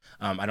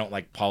I don't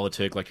like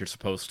politic like you're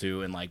supposed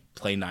to and like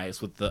play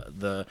nice with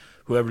the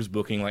whoever's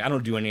booking. Like I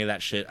don't do any of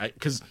that shit.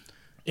 Because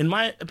in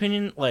my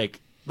opinion,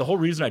 like the whole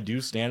reason I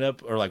do stand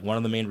up, or like one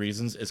of the main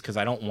reasons, is because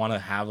I don't want to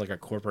have like a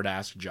corporate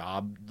ass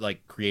job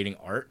like creating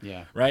art.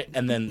 Yeah. Right.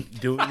 And then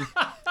doing.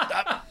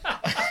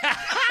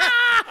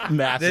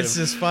 Massive. This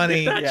is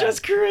funny. That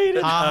just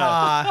created.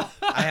 I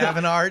have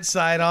an art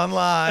site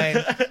online.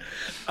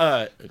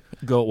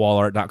 Go at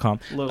wallart.com.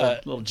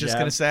 Little Just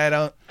jab. gonna say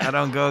I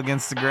don't go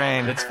against the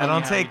grain. I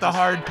don't take the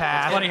hard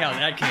path. Funny how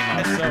that came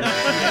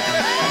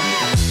out.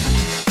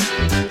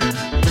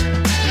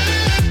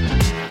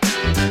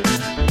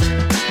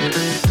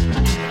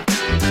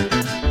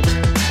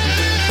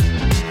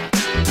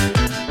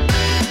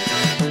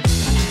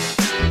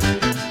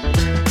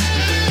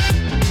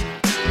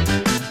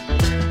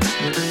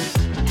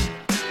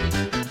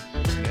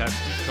 You have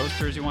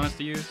coasters you want us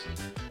to use?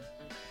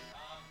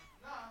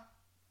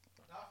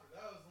 Not for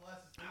those unless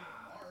it's being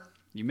art.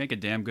 You make a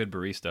damn good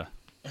barista.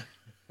 It's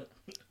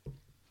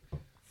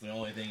the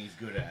only thing he's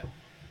good at.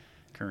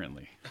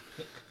 Currently.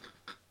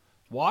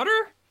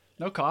 Water?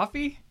 No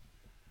coffee?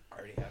 I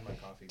already had my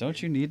coffee.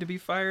 Don't you need to be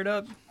fired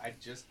up? I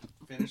just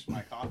finished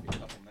my coffee a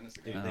couple minutes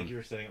ago. Thank you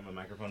for setting up my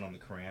microphone on the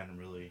Quran. I'm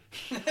really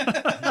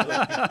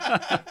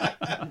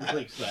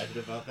really excited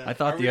about that. I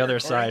thought Are the we other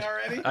recording side.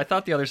 already? I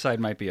thought the other side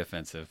might be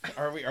offensive.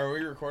 Are we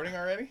recording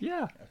already?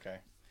 Yeah. Okay.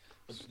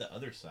 What's the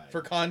other side?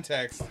 For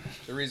context,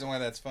 the reason why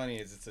that's funny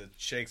is it's a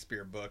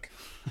Shakespeare book.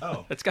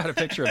 Oh. It's got a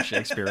picture of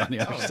Shakespeare on the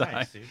other side.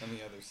 Nice, dude. On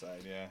the other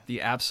side, yeah.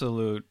 The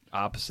absolute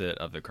opposite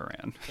of the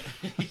Quran.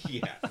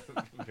 Yeah,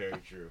 very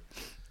true.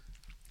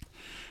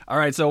 All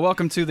right, so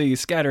welcome to the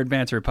Scattered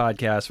Banter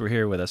podcast. We're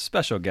here with a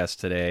special guest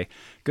today,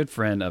 good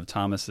friend of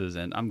Thomas's,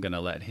 and I'm going to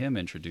let him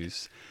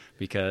introduce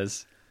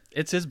because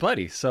it's his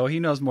buddy, so he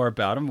knows more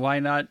about him. Why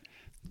not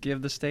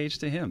give the stage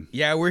to him?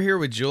 Yeah, we're here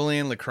with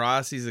Julien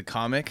LaCrosse. He's a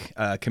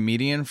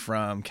comedian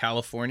from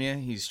California.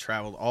 He's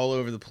traveled all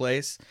over the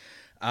place.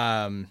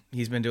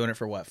 He's been doing it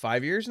for what,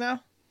 5 years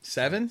now?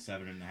 7?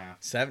 7.5.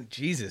 7?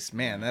 Jesus,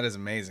 man, that is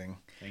amazing.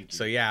 Thank you.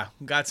 So yeah,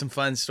 got some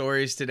fun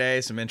stories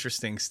today, some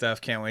interesting stuff.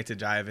 Can't wait to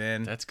dive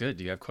in. That's good.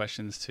 Do you have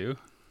questions too?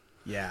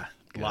 Yeah,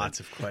 Good. lots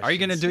of questions. Are you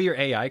going to do your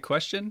AI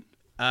question?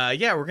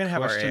 Yeah, we're gonna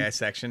have Question- our AI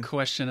section.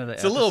 Question of the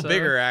It's a little episode?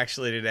 bigger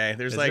actually today.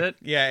 There's Is like, it?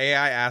 yeah,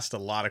 AI asked a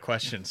lot of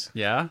questions.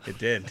 Yeah? It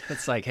did.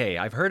 It's like, hey,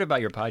 I've heard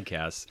about your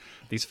podcast.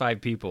 These 5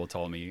 people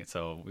told me,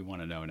 so we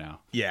want to know now.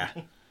 Yeah.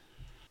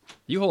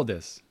 You hold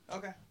this.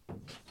 Okay.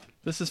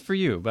 This is for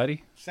you,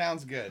 buddy.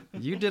 Sounds good.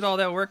 You did all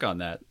that work on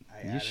that.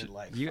 I added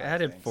like You 5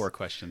 added things. 4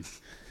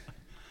 questions.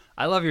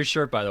 I love your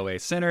shirt, by the way.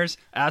 Sinners,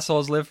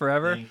 assholes live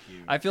forever. Thank you.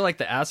 I feel like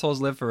the assholes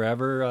live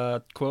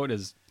forever quote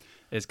is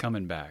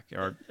coming back,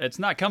 or it's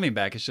not coming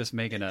back. It's just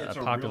making a It's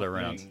popular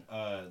real round. thing.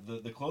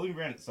 The clothing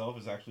brand itself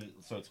is actually,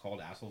 so it's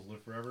called Assholes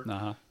Live Forever.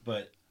 Uh-huh.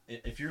 But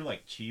if you're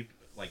like cheap,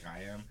 like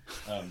I am,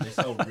 they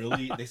sell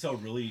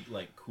really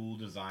like cool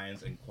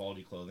designs and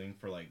quality clothing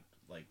for like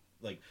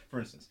for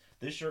instance,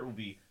 this shirt will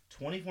be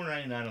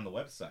 $24.99 on the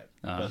website,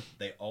 but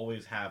they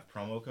always have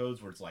promo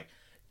codes where it's like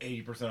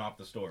 80% off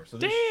the store. So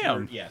this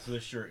Damn. shirt, so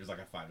this shirt is like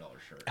a $5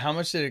 shirt. How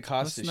much did it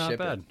cost That's to not ship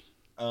bad. it?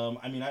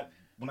 I mean,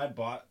 when I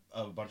bought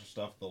a bunch of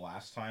stuff the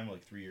last time,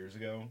 like 3 years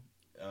ago,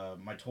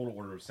 my total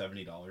order was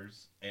 $70,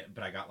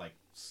 but I got like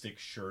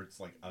 6 shirts,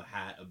 like a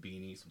hat, a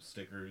beanie, some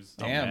stickers.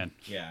 Oh, Damn. man.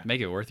 Yeah.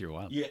 Make it worth your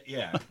while. Yeah,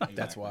 exactly.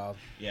 That's wild.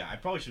 Yeah, I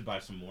probably should buy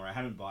some more. I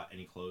haven't bought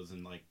any clothes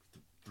in like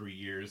 3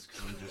 years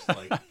because I'm just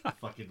like a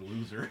fucking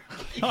loser.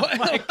 Oh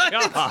my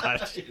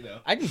gosh. You know?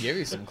 I can give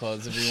you some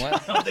clothes if you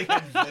want. I don't think I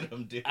can fit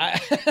them, dude.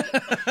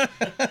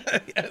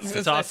 It's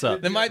a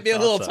toss-up. They might be a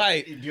little Toss-up.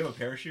 tight. Do you have a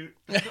parachute?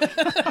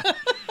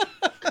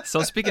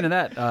 So speaking of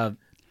that,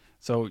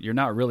 so you're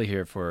not really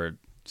here for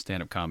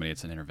stand-up comedy.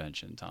 It's an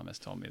intervention. Thomas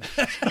told me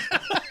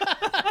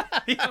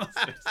that. He almost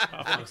just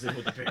stopped. I was in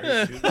with the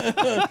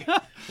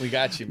parachute. We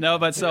got you. No,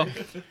 but so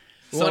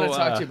We want to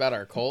talk to you about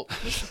our cult.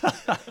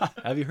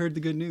 have you heard the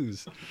good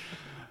news?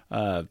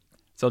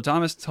 So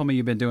Thomas told me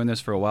you've been doing this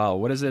for a while.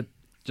 What is it?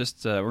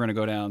 Just we're going to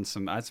go down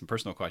I had some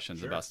personal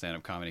questions about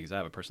stand-up comedy because I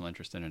have a personal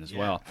interest in it as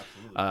well.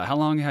 Absolutely. How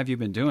long have you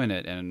been doing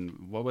it,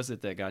 and what was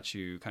it that got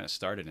you kind of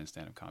started in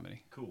stand-up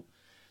comedy? Cool.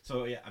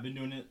 So yeah, I've been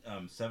doing it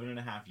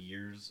 7.5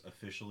 years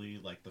officially.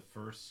 Like the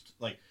first,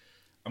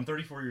 I'm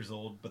 34 years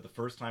old, but the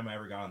first time I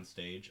ever got on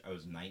stage, I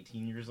was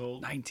 19 years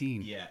old.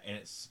 19. Yeah, and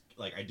it's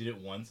like I did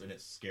it once, and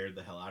it scared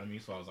the hell out of me.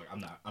 So I was like,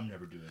 I'm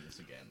never doing this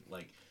again.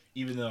 Like,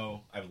 even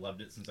though I've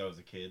loved it since I was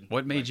a kid.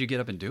 What made you get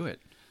up and do it?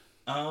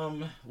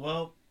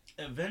 Well,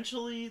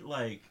 eventually,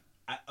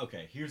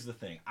 okay, here's the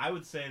thing. I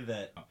would say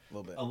that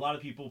little bit. a lot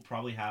of people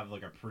probably have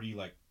like a pretty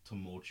like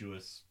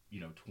tumultuous,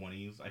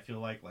 20s. I feel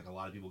like a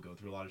lot of people go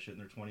through a lot of shit in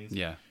their 20s.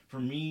 Yeah. For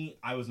me,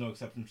 I was no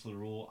exception to the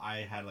rule. I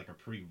had like a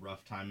pretty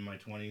rough time in my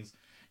 20s,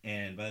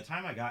 and by the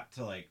time I got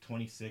to like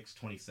 26,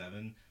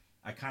 27,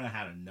 I kind of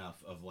had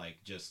enough of like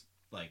just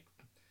like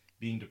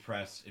being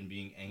depressed and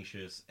being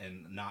anxious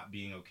and not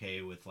being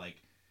okay with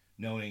like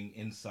knowing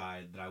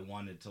inside that I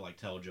wanted to like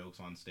tell jokes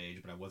on stage,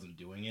 but I wasn't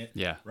doing it.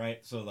 Yeah. Right.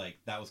 So like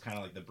that was kind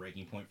of like the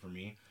breaking point for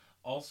me.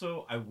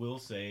 Also, I will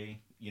say,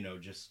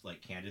 just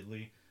like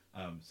candidly,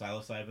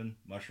 psilocybin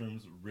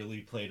mushrooms really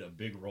played a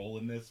big role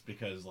in this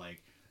because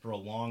like for a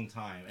long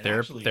time, and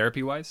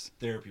Therapy wise,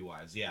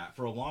 yeah,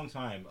 for a long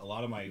time, a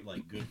lot of my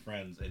like good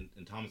friends, and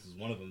Thomas is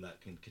one of them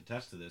that can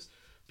contest to this.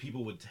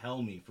 People would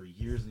tell me for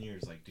years and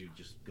years, like, dude,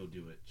 just go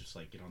do it. Just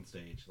like get on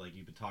stage. Like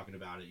you've been talking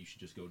about it, you should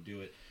just go do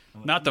it.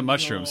 Like, not the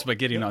mushrooms, but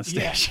getting on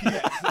stage.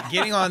 Yeah.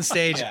 Getting on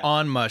stage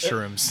on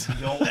mushrooms.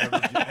 Don't ever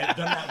do it. I've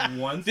done that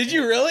once. Did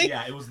you really?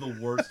 Yeah, it was the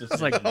worst decision.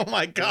 It's like, oh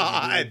my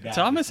God.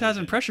 Thomas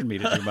hasn't pressured me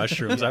to do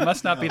mushrooms. I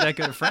must not be that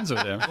good of friends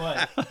with him.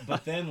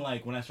 But then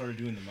like when I started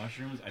doing the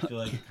mushrooms, I feel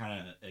like it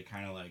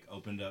kind of like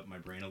opened up my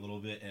brain a little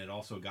bit, and it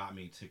also got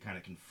me to kind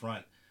of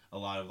confront a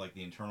lot of like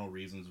the internal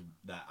reasons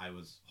that I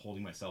was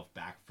holding myself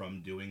back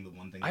from doing the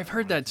one thing. I've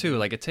heard that too.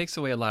 Like it takes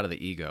away a lot of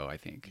the ego, I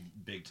think.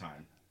 Big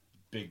time.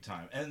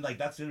 And like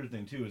that's the other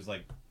thing too is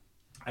like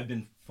I've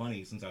been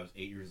funny since I was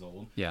 8 years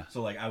old. Yeah.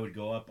 So like I would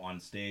go up on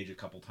stage a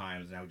couple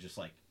times and I would just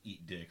like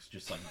eat dicks,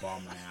 just like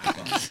bomb my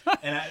ass off.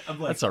 And I'm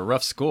like, that's a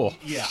rough school.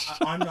 Yeah,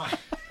 I'm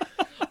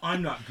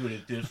not good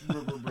at this.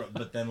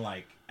 But then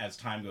like as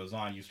time goes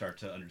on, you start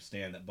to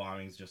understand that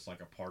bombing's just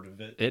like a part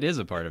of it. It is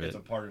a part of it. It's a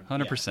part of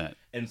 100%. Yeah.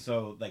 And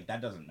so like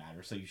that doesn't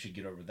matter. So you should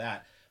get over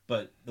that.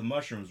 But the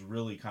mushrooms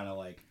really kind of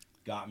like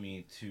got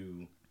me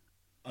to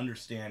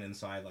understand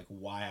inside like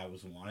why I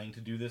was wanting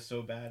to do this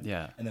so bad.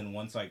 Yeah. And then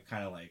once I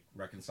kind of like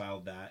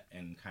reconciled that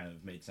and kind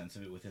of made sense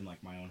of it within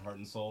like my own heart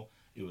and soul,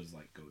 it was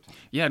like go time.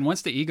 Yeah, and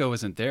once the ego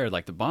isn't there,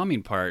 like the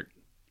bombing part,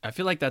 I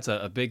feel like that's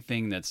a big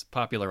thing that's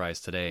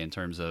popularized today in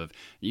terms of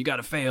you got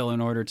to fail in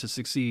order to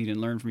succeed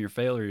and learn from your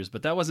failures.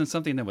 But that wasn't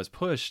something that was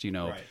pushed,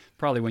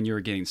 probably when you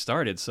were getting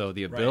started. So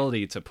the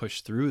ability to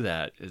push through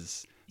that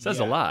says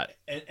a lot.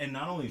 And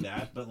not only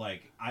that, but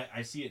like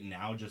I see it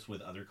now just with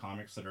other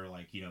comics that are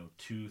like,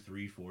 2,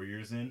 3, 4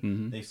 years in,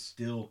 mm-hmm. they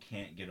still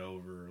can't get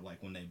over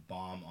like when they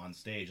bomb on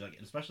stage, like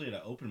especially at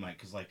an open mic,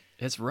 because like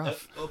it's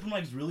rough. Open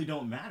mics really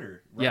don't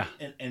matter, right?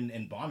 Yeah.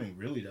 And bombing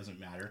really doesn't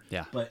matter.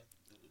 Yeah. But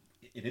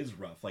it is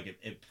rough. Like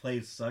it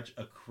plays such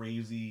a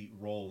crazy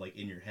role like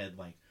in your head,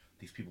 like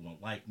these people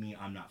don't like me,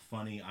 I'm not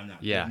funny, I'm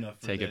not good enough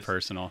for take this. It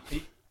personal.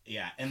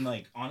 Yeah, and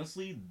like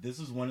honestly, this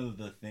is one of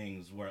the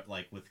things where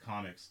like with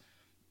comics,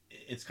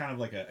 it's kind of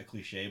like a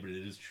cliche, but it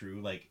is true.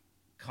 Like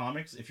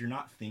comics, if you're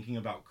not thinking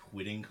about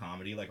quitting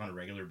comedy like on a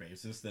regular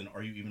basis, then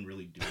are you even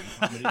really doing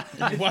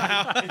comedy?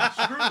 Wow,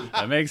 it's true.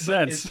 That makes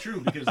sense. It's true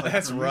because like,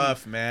 that's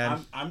rough,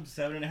 man. I'm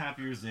 7.5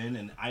 years in,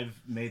 and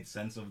I've made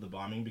sense of the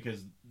bombing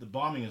because the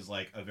bombing is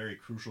like a very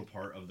crucial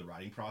part of the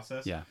writing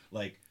process. Yeah,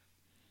 like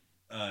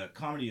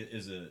comedy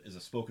is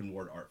a spoken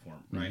word art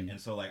form, right? Mm-hmm.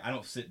 And so like I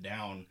don't sit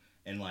down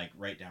and like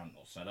write down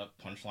set up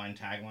punchline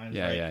taglines.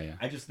 Yeah, right? yeah.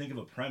 I just think of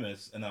a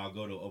premise and then I'll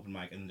go to open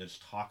mic and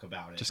just talk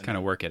about it. Just kind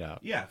of work it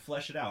out. Yeah,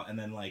 flesh it out, and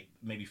then like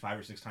maybe 5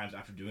 or 6 times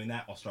after doing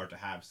that, I'll start to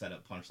have set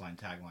up punchline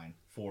tagline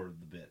for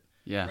the bit.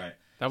 Yeah, right.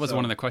 That was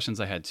one of the questions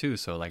I had too.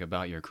 So like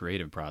about your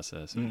creative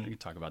process, we can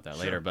talk about that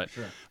later. But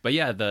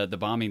yeah, the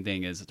bombing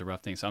thing is the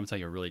rough thing. So I'm gonna tell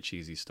you a really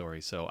cheesy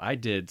story. So I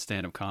did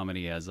stand up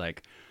comedy as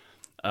like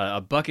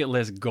a bucket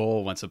list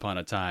goal once upon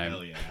a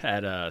time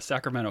at a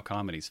Sacramento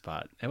comedy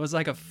spot. It was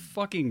like a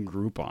fucking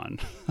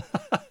Groupon.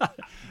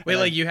 Wait,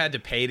 like you had to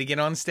pay to get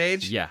on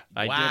stage? Yeah,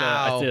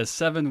 I did a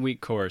 7-week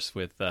course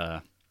with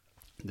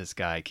this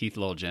guy Keith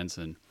Lowell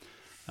Jensen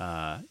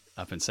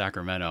up in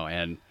Sacramento,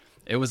 and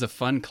it was a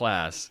fun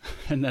class.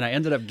 And then I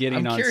ended up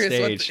getting on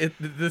stage.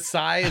 The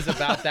sigh is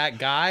about that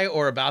guy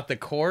or about the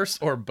course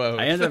or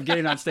both? I ended up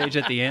getting on stage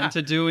at the end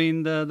to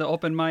doing the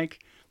open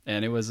mic.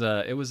 And it was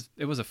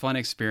a fun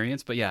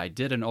experience. But yeah, I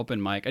did an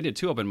open mic. I did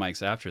 2 open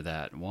mics after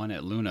that. One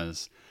at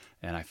Luna's,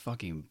 and I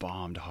fucking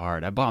bombed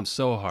hard. I bombed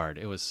so hard.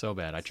 It was so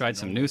bad. I tried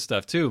some new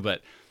stuff too,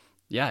 but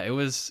yeah, it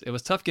was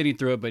tough getting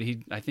through it. But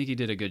I think he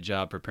did a good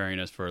job preparing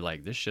us for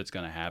like this shit's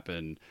gonna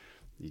happen.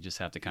 You just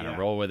have to kind of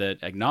roll with it,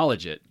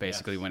 acknowledge it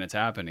basically when it's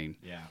happening.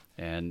 Yeah.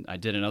 And I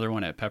did another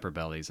one at Pepper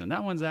Belly's, and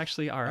that one's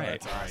actually all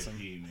right. That's awesome.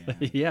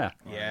 Yeah.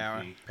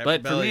 Yeah.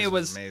 But for me, it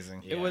was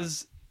amazing.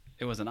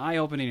 It was an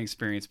eye-opening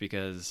experience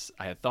because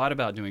I had thought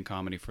about doing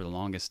comedy for the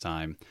longest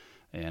time,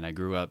 and I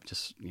grew up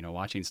just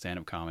watching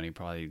stand-up comedy,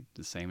 probably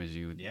the same as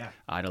you,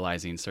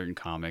 idolizing certain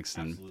comics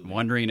and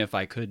wondering if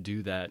I could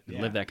do that,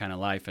 live that kind of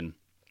life. And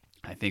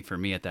I think for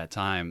me at that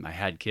time, I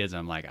had kids.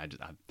 I'm like,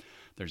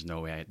 there's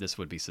no way this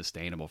would be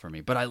sustainable for me.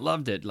 But I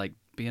loved it, like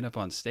being up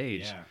on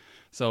stage. Yeah.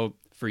 So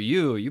for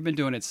you, you've been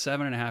doing it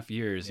 7.5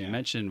 years. Yeah. You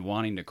mentioned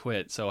wanting to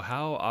quit. So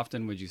how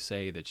often would you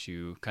say that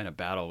you kind of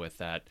battle with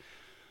that?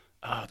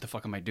 What the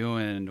fuck am I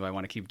doing? Do I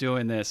want to keep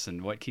doing this?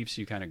 And what keeps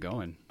you kind of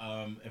going?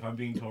 If I'm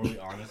being totally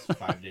honest,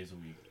 5 days a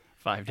week.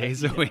 5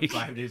 days a week?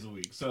 5 days a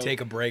week. So take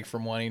a break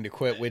from wanting to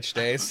quit which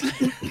days?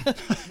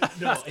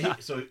 No,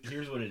 so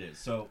here's what it is.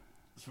 So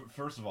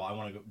first of all, I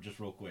want to go just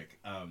real quick.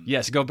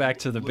 Yes, go back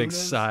to the big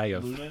sigh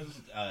of...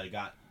 Luna's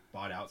got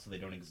bought out, so they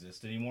don't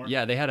exist anymore.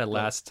 Yeah, they had it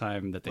last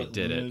time that they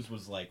did it. Luna's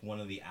was like one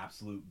of the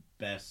absolute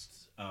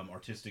best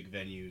artistic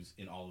venues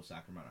in all of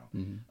Sacramento.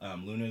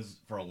 Mm-hmm. Luna's,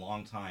 for a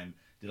long time,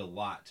 did a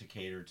lot to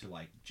cater to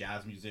like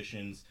jazz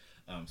musicians,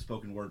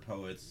 spoken word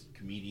poets,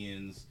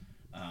 comedians.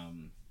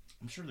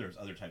 I'm sure there's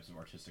other types of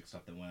artistic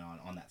stuff that went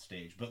on that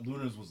stage, but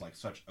Luna's was like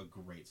such a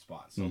great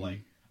spot. So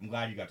like, I'm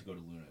glad you got to go to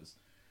Luna's.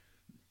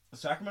 The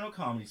Sacramento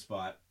Comedy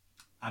Spot,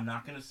 I'm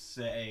not gonna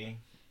say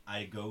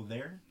I go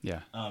there.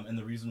 Yeah. And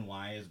the reason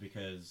why is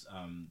because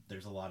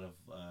there's a lot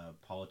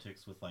of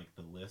politics with like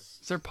the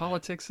lists. Is there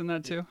politics in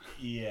that too?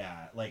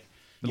 Yeah, like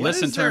The What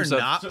list is in terms there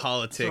of not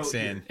politics so-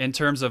 in? in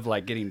terms of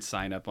like getting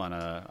signed up on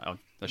a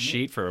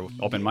sheet for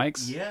open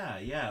mics.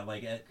 Yeah.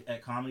 Like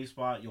at Comedy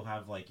Spot, you'll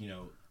have like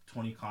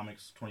 20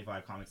 comics,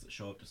 25 comics that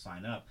show up to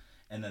sign up,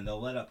 and then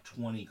they'll let up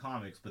 20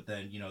 comics, but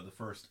then the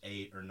first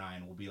 8 or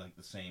 9 will be like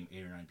the same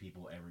 8 or 9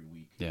 people every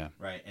week. Yeah.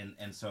 Right.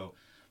 And so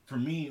for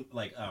me,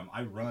 like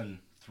I run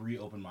 3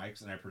 open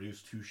mics and I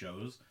produce 2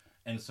 shows,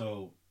 and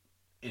so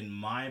in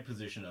my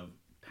position of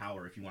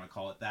power, if you want to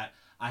call it that,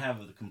 I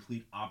have the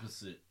complete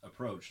opposite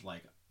approach.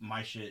 Like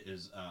my shit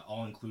is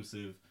all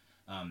inclusive.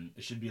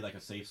 It should be like a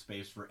safe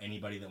space for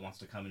anybody that wants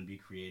to come and be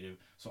creative.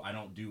 So I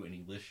don't do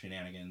any list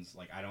shenanigans.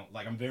 Like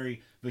I'm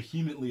very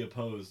vehemently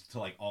opposed to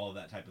like all of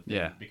that type of thing.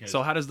 Yeah. Because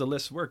So how does the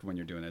list work when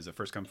you're doing it? Is it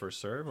first come first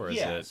serve, or is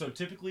it? So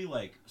typically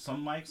like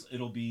some mics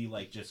it'll be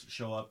like just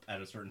show up at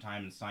a certain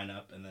time and sign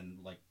up, and then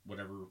like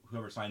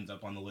whoever signs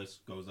up on the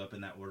list goes up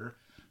in that order.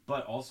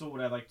 But also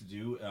what I like to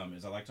do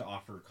is I like to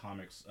offer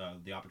comics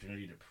the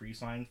opportunity to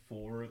pre-sign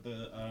for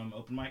the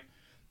open mic.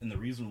 And the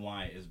reason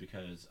why is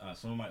because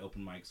some of my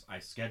open mics, I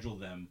schedule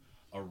them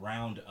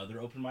around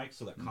other open mics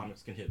so that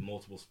comics can hit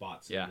multiple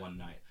spots in one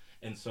night.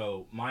 And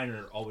so mine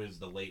are always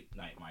the late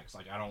night mics.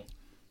 Like I don't,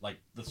 like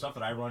the stuff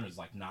that I run is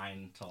like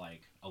 9 to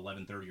like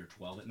 11:30 or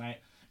 12 at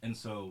night. And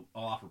so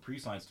I'll offer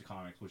pre-signs to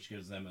comics, which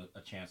gives them a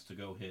chance to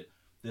go hit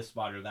this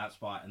spot or that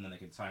spot, and then they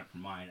can sign up for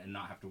mine and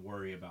not have to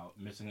worry about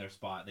missing their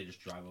spot. They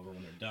just drive over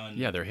when they're done.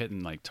 Yeah, they're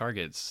hitting like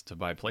targets to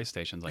buy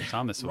PlayStations like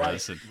Thomas Right,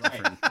 was at right.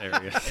 different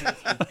areas. And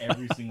it's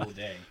every single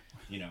day,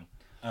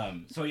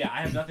 So yeah,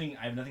 I have nothing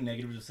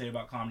negative to say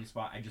about Comedy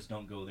Spot. I just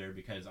don't go there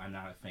because I'm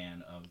not a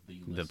fan of the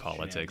list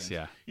politics.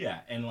 shenanigans. Yeah,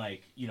 and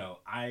like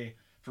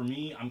for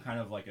me, I'm kind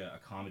of like a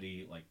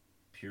comedy like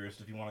purist,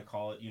 if you want to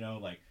call it.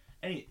 Like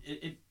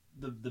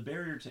the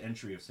barrier to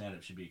entry of stand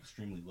up should be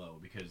extremely low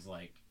because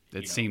like.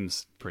 It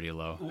seems pretty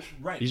low.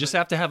 Right. You just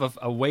have to have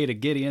a way to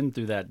get in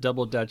through that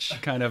double Dutch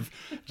kind of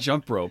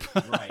jump rope.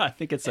 Right. I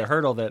think it's a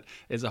hurdle that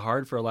is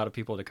hard for a lot of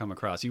people to come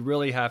across. You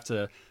really have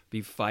to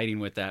be fighting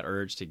with that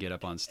urge to get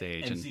up on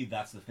stage. And see,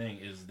 that's the thing,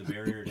 is the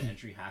barrier to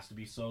entry has to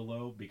be so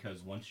low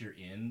because once you're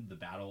in, the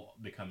battle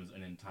becomes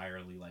an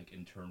entirely like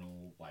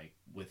internal, like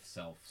with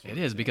self. It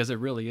is, because it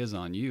really is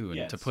on you and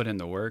Yes. to put in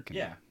the work. And,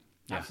 Yeah,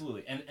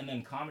 absolutely. And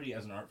then comedy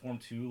as an art form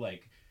too,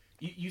 like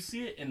you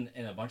see it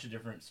in a bunch of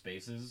different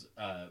spaces,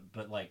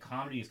 but like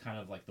comedy is kind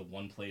of like the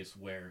one place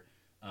where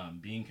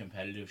being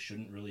competitive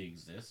shouldn't really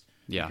exist.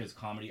 Yeah. Because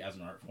comedy as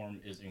an art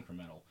form is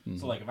incremental.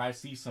 So like if I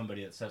see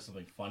somebody that says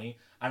something funny,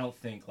 I don't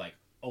think like,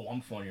 oh,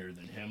 I'm funnier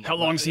than him. How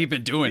long's he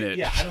been doing it?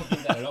 Yeah, I don't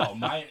think that at all.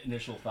 My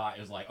initial thought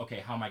is like, okay,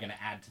 how am I going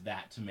to add to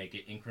that to make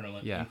it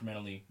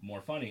incrementally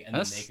more funny? And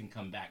then they can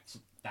come back. So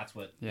that's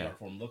what the art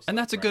form looks like. And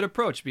that's a good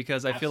approach,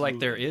 because I feel like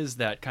there Absolutely. is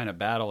that kind of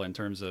battle in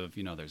terms of,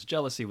 there's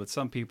jealousy with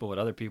some people, with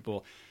other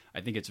people.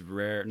 I think it's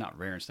not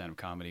rare in stand-up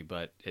comedy,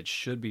 but it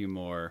should be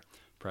more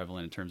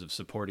prevalent in terms of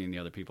supporting the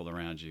other people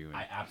around you. And,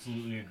 I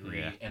absolutely agree.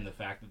 Yeah. And the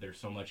fact that there's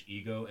so much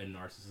ego and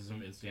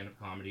narcissism in stand-up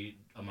comedy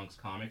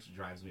amongst comics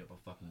drives me up a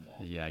fucking wall.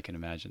 yeah, I can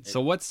imagine.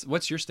 So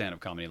what's your stand-up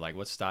comedy like?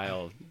 What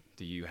style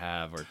do you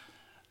have? Or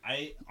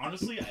I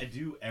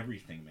do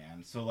everything,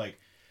 man. So like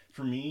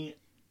for me,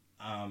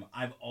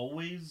 I've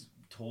always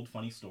told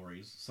funny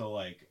stories. So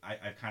like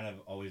I've kind of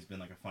always been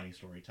like a funny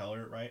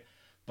storyteller, right?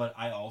 But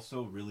I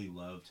also really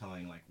love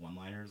telling like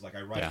one-liners. Like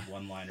I write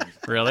one-liners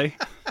Really?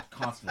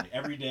 constantly.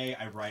 Every day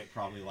I write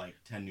probably like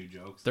 10 new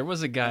jokes. There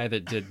was a guy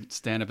that did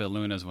stand-up at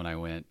Luna's when I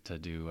went to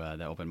do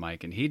the open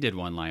mic, and he did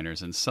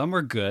one-liners, and some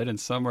were good and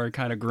some were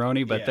kind of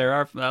groany, but there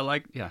are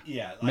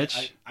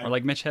Mitch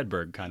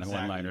Hedberg kind of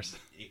one-liners.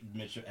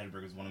 Mitch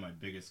Hedberg is one of my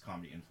biggest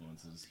comedy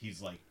influences. He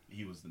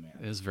was the man.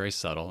 It was very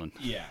subtle and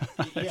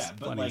But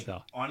funny like as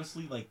hell.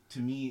 honestly, like to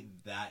me,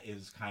 that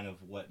is kind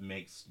of what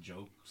makes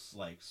jokes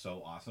like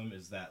so awesome,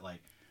 is that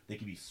like they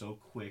can be so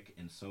quick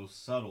and so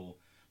subtle.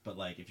 But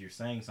like if you're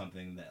saying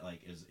something that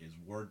like is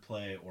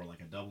wordplay or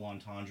like a double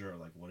entendre or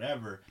like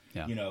whatever,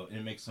 and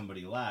it makes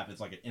somebody laugh,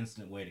 it's like an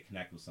instant way to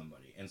connect with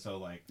somebody. And so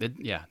like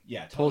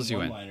pulls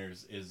you in.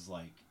 one-liners is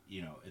like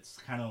it's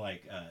kind of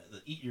like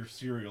eat your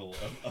cereal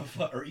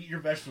or eat your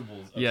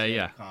vegetables.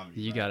 Of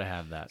comedy. You got to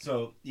have that.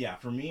 So yeah,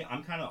 for me,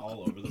 I'm kind of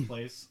all over the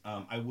place.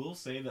 I will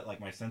say that like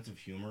my sense of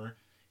humor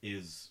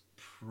is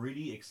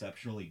pretty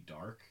exceptionally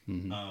dark.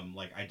 Mm-hmm.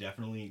 Like I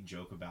definitely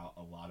joke about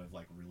a lot of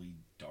like really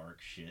dark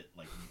shit,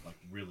 like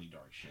really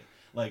dark shit.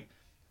 Like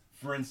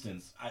for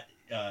instance,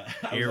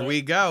 Here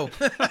we go.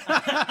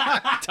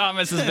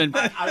 Thomas has been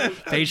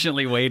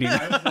patiently waiting.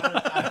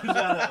 I was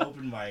at an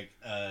open mic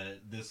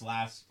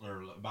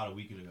about a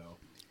week ago,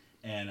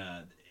 and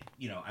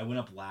I went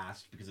up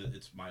last because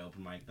it's my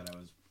open mic that I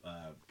was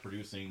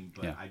producing,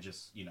 but I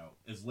just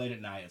it's late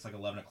at night, it's like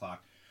 11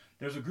 o'clock,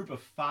 there's a group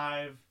of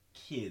 5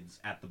 kids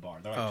at the bar.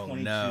 They're like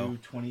 22,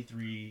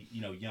 23,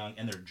 young,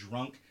 and they're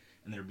drunk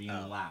and they're being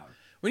loud.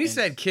 When you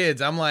said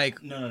kids, I'm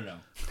like, no.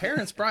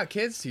 Parents brought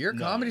kids to your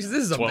comedies? No.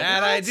 This is a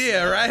bad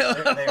idea, right?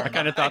 I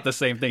kind of thought the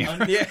same thing.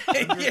 Under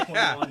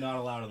 21, not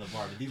allowed on the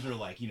bar, but these are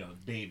like,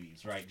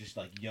 babies, right? Just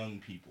like young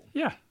people.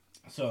 Yeah.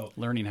 So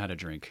learning how to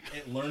drink.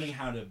 Learning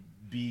how to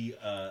be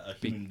a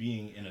human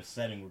being in a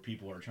setting where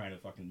people are trying to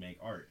fucking make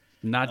art.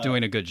 Not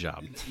doing a good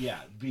job.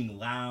 Yeah, being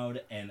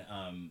loud and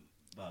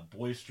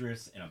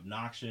boisterous and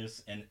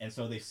obnoxious. And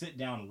so they sit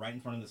down right in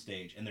front of the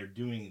stage and they're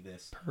doing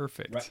this.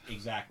 Perfect. Right,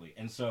 exactly.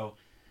 And so,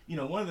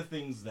 one of the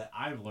things that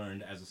I've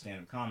learned as a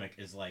stand-up comic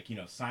is like,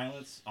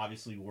 silence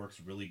obviously works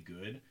really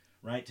good,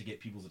 right? To get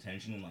people's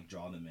attention and like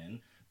draw them in.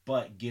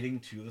 But getting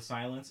to the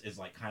silence is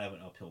like kind of an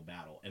uphill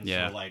battle. And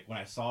so like when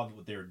I saw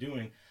what they were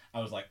doing,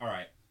 I was like, all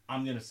right,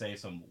 I'm going to say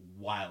some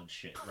wild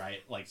shit, right?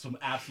 Like some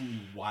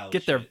absolutely wild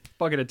shit. Get their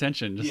fucking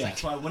attention.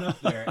 So I went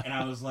up there and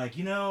I was like,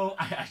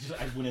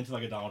 I went into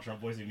like a Donald Trump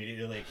voice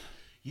immediately,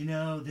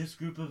 like, this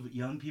group of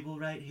young people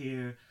right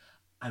here,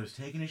 I was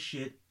taking a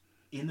shit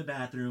in the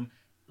bathroom,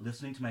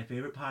 listening to my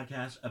favorite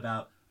podcast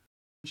about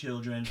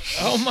children.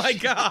 Oh my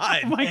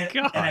god!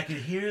 And I could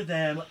hear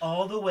them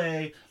all the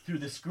way through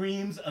the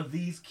screams of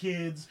these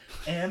kids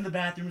and the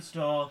bathroom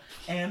stall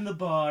and the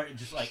bar.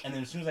 And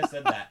then as soon as I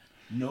said that,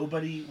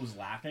 nobody was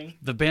laughing.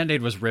 The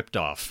Band-Aid was ripped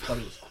off. But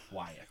it was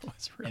quiet.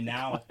 And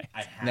now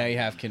I have Now you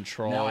have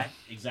control. Now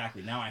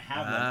I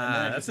have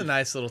them. That's a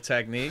nice little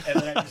technique.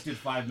 And then I just did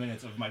 5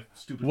 minutes of my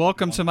stupid...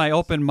 Welcome to my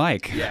open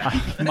mic. Yeah.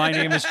 My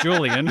name is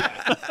Julian.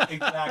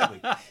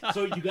 Exactly.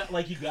 So you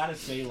got to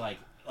say like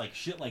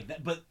shit like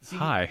that. But see,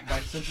 Hi. My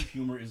sense of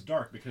humor is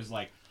dark because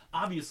like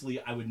obviously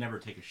I would never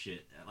take a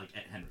shit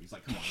at Henry's.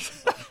 Like, come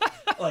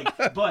on.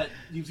 But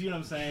you see what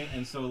I'm saying?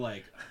 And so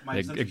like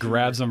it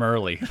grabs them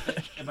early.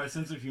 And my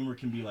sense of humor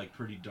can be like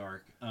pretty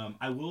dark.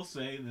 I will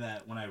say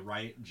that when I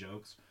write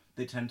jokes,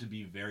 they tend to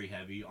be very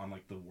heavy on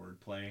like the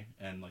wordplay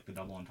and like the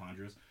double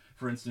entendres.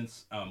 For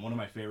instance, one of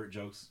my favorite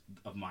jokes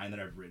of mine that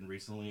I've written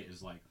recently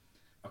is like,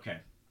 okay,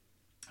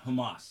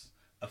 Hamas,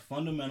 a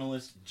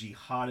fundamentalist,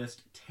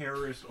 jihadist,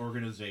 terrorist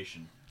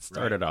organization.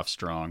 Started off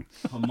strong.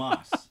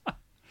 Hamas,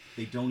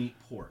 they don't eat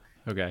pork.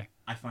 Okay.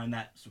 I find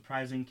that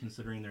surprising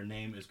considering their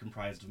name is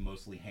comprised of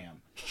mostly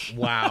ham.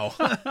 Wow.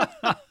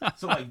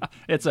 So like,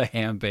 it's a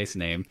ham-based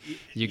name.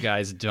 You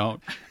guys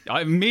don't...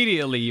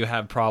 Immediately you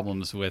have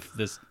problems with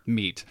this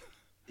meat.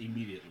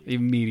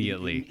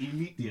 Immediately.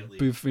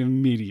 Boof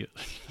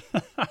immediately.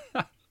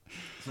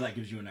 So that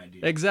gives you an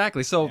idea.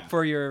 Exactly. So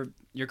for your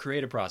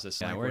creative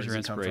process, where's your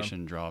does it come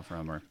inspiration draw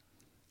from? Or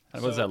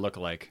what does that look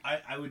like?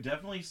 I would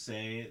definitely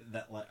say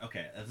that, like,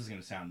 okay, this is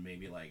going to sound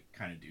maybe like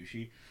kind of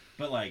douchey,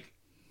 but like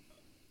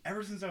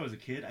ever since I was a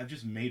kid, I've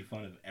just made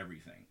fun of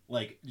everything.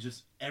 Like,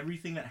 just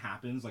everything that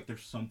happens, like,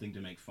 there's something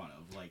to make fun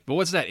of. Like, but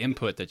what's that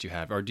input that you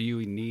have? Or do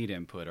you need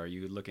input? Are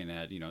you looking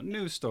at,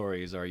 news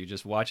stories? Or are you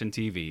just watching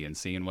TV and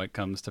seeing what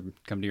come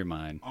to your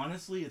mind?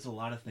 Honestly, it's a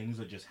lot of things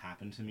that just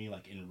happen to me,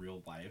 like, in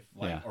real life.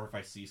 Like, or if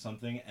I see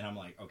something and I'm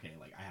like, okay,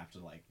 like, I have to,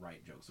 like,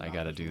 write jokes about I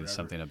got to do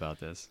something about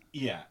this.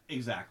 Yeah,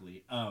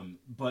 exactly.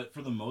 But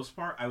for the most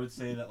part, I would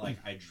say that, like,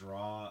 I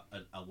draw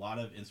a lot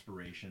of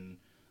inspiration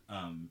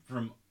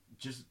from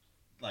just,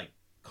 like,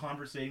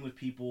 conversating with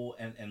people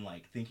and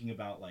like thinking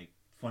about like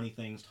funny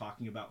things,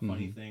 talking about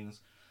funny things.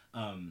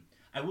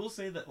 I will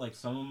say that like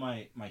some of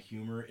my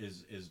humor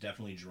is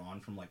definitely drawn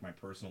from like my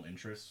personal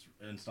interests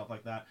and stuff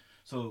like that.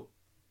 So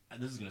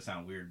this is gonna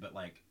sound weird, but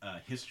like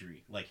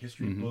history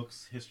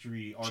books,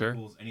 history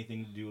articles,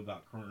 anything to do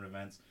about current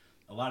events.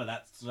 A lot of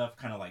that stuff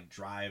kind of like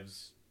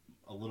drives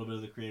a little bit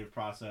of the creative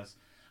process.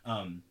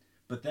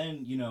 But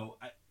then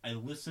I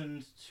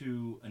listened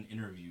to an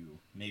interview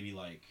maybe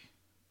like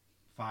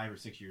 5 or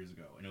 6 years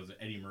ago, and it was an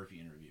Eddie Murphy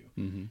interview.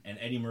 And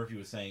Eddie Murphy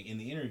was saying in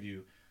the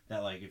interview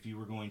that like if you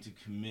were going to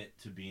commit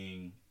to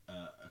being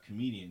a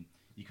comedian,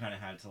 you kind of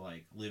had to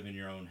like live in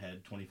your own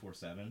head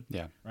 24/7.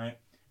 Yeah. Right.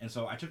 And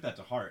so I took that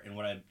to heart, and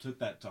what I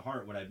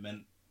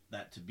meant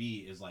that to be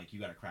is like you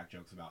got to crack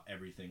jokes about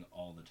everything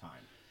all the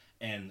time.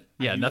 And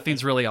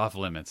nothing's really off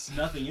limits.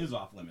 Nothing is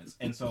off limits,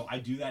 and so I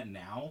do that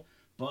now,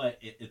 but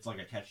it's like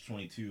a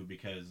catch-22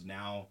 because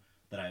now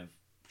that I've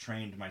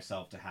trained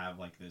myself to have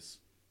like this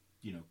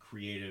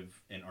creative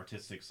and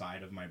artistic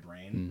side of my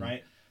brain,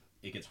 right?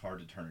 It gets hard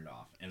to turn it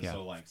off. And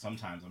so like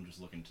sometimes I'm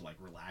just looking to like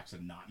relax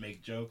and not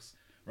make jokes,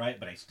 right?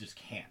 But I just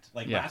can't.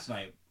 Like last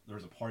night there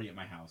was a party at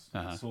my house,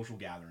 a social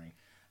gathering,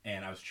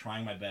 and I was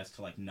trying my best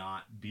to like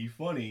not be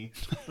funny.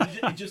 But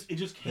it just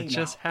came out. It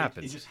just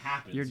happens. It just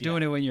happens. You're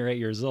doing it when you're 8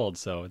 years old,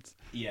 so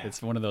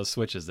it's one of those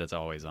switches that's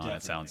always on. Definitely.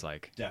 It sounds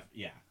like.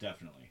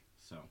 Definitely.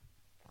 So,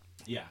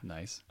 yeah.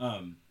 Nice.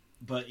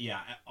 But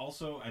yeah,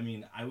 also, I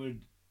mean,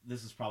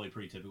 this is probably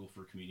pretty typical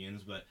for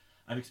comedians, but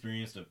I've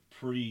experienced a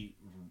pretty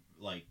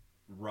like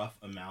rough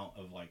amount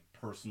of like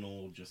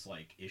personal just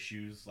like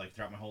issues like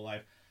throughout my whole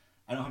life.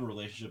 I don't have a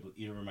relationship with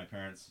either of my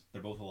parents.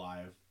 They're both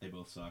alive. They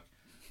both suck.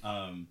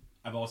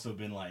 I've also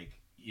been like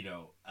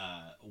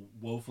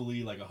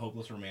woefully like a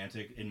hopeless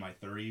romantic in my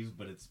 30s,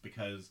 but it's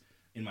because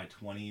in my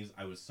 20s,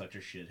 I was such a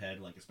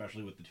shithead, like,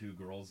 especially with the two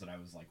girls that I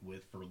was, like,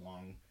 with for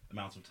long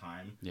amounts of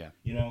time. Yeah.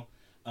 You know?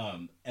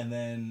 And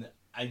then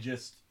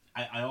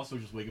I also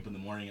just wake up in the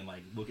morning and,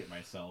 like, look at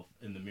myself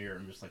in the mirror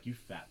and I'm just like, you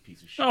fat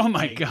piece of shit. Oh,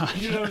 my like, God.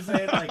 You know what I'm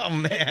saying? Like, Oh,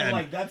 man. and,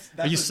 like, that's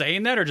Are you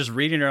saying that or just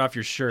reading it off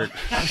your shirt?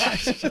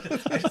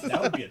 that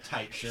would be a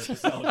tight shirt to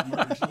sell at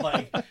merch.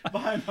 Like,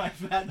 behind my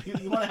fat piece,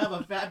 you want to have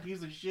a fat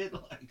piece of shit?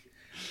 Like,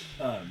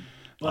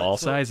 but all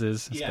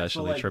sizes, yeah,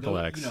 especially like, triple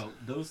those, X. You know,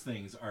 those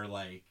things are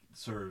like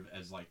serve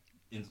as like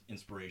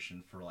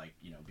inspiration for like,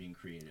 you know, being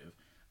creative.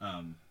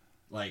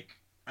 Like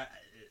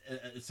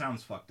it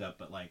sounds fucked up,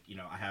 but like, you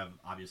know, I have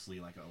obviously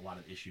like a lot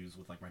of issues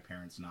with like my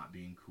parents not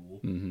being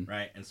cool,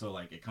 right? And so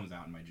like it comes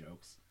out in my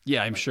jokes.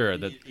 Yeah, I'm like, sure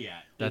that yeah,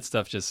 that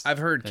stuff just. I've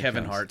heard that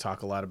Kevin comes. Hart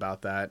talk a lot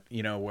about that,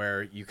 you know,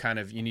 where you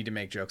need to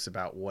make jokes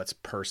about what's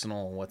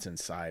personal and what's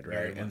inside, Very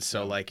right? much And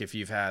so so. like if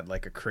you've had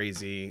like a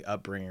crazy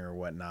upbringing or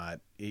whatnot,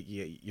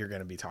 you're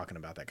going to be talking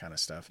about that kind of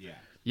stuff. Yeah.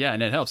 Yeah,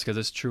 and it helps because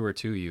it's truer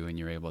to you, and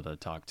you're able to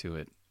talk to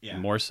it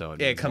more so.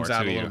 Yeah, it comes more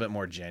out to a little you. bit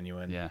more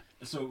genuine. Yeah,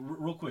 So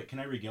real quick, can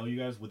I regale you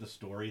guys with a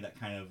story that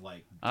kind of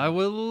like I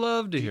would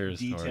love to hear a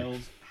story.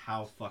 details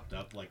how fucked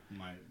up like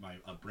my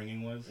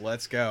upbringing was?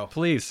 Let's go.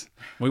 Please,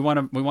 we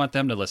want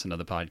them to listen to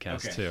the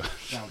podcast Okay. too.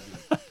 Sounds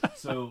good.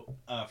 So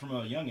from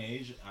a young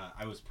age,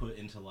 I was put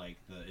into like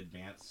the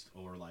advanced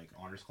or like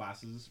honors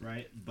classes,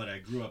 right? But I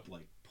grew up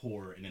like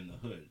poor and in the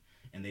hood,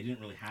 and they didn't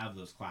really have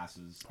those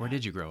classes. Where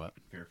did you grow up?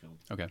 Fairfield.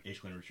 Okay.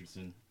 H. Glenn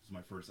Richardson was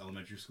my first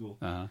elementary school.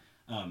 Uh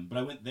huh. But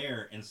I went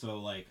there, and so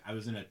like I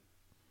was in a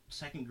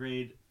second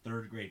grade,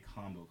 third grade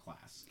combo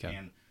class, Okay.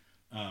 and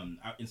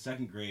in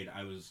second grade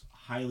I was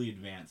highly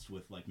advanced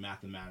with like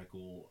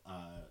mathematical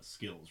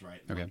skills,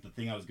 right? Okay. The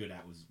thing I was good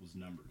at was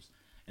numbers,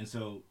 and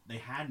so they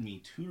had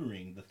me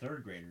tutoring the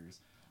third graders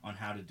on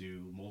how to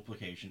do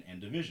multiplication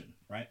and division,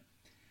 right?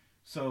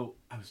 So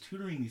I was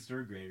tutoring these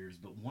third graders,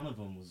 but one of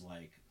them was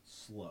like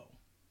slow,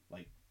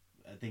 like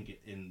I think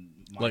in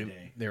my Like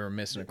day. they were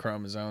missing a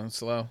chromosome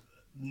slow.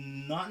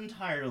 Not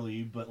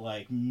entirely, but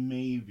like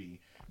maybe.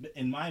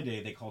 In my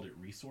day, they called it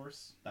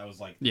resource. That was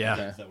like Yeah.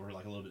 the kids that were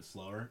like a little bit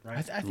slower, right?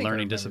 I think Learning I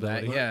remember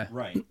disability. that, yeah.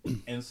 Right.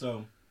 And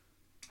so,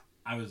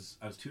 I was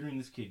tutoring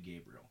this kid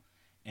Gabriel,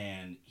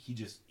 and he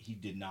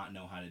did not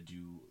know how to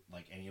do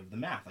like any of the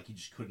math. Like he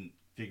just couldn't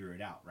figure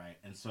it out, right?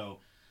 And so,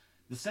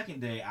 the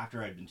second day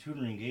after I'd been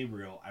tutoring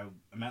Gabriel,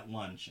 I'm at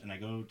lunch and I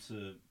go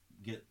to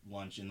get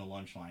lunch in the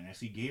lunch line. I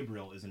see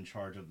Gabriel is in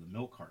charge of the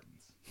milk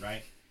cartons,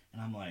 right?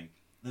 And I'm like,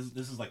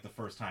 this is like the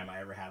first time I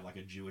ever had like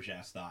a Jewish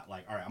ass thought,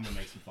 like, all right, I'm gonna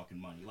make some fucking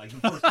money. Like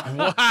the first time.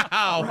 Wow.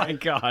 Oh my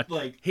God.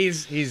 Like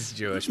He's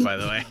Jewish, by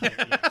the way.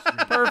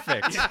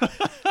 Perfect.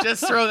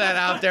 Just throw that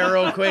out there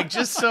real quick,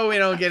 just so we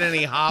don't get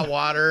any hot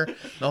water.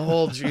 The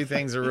whole Jew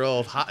thing's a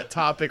real hot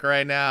topic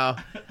right now.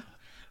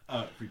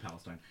 Free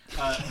Palestine.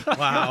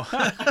 Wow.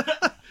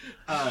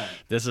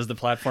 This is the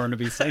platform to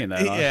be saying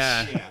that on.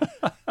 Yeah.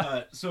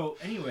 Yeah. So,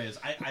 anyways,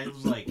 I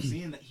was like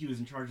seeing that he was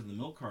in charge of the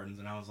milk cartons,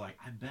 and I was like,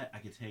 I bet I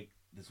could take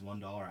this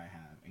 $1 I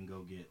have and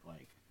go get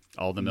like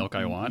All the milk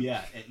I want.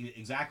 Yeah,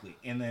 exactly.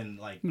 And then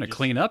like I'm gonna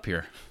clean up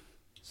here.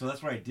 So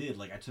that's what I did.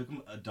 Like I took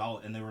them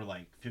 $1, and they were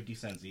like 50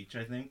 cents each,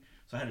 I think.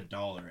 So I had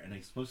 $1, and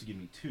he's supposed to give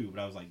me 2,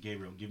 but I was like,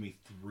 Gabriel, give me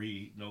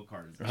 3 milk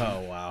cartons. Oh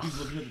wow. He's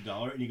looking at the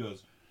dollar, and he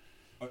goes,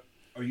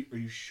 Are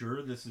you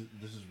sure this is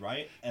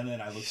right? And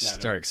then I looked at him.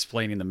 Start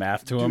explaining the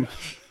math to him.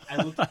 I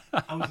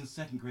was in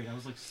second grade. I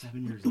was like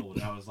 7 years old,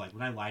 and I was like,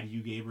 "Would I lie to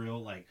you,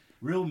 Gabriel?" Like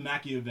real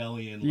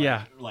Machiavellian. Like,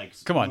 Yeah. Like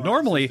Come on.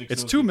 Normally narcissistic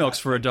it's 2 milks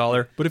for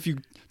 $1, but if you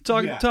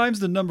Yeah. times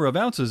the number of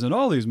ounces in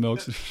all these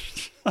milks,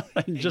 just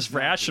Exactly.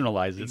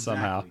 rationalize it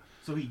somehow. Exactly.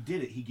 So he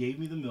did it. He gave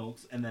me the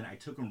milks, and then I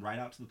took them right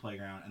out to the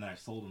playground, and then I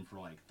sold them for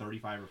like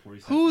 35 or 40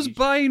 cents. Who's each.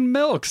 buying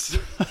milks?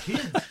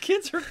 Kids?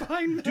 Kids are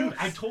buying milks. Dude,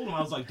 I told him,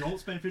 I was like, don't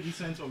spend 50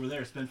 cents over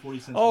there. Spend 40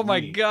 cents. Oh with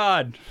my me.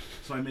 God.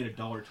 So I made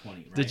 $1.20.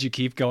 Right? Did you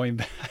keep going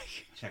back?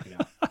 Check it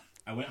out.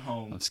 I went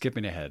home. I'm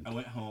skipping ahead. I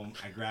went home.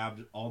 I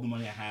grabbed all the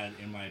money I had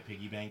in my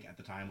piggy bank at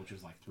the time, which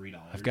was like $3.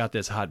 I've got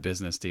this hot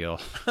business deal.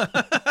 Dude,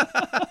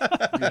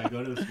 I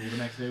go to the school the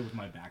next day with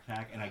my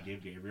backpack, and I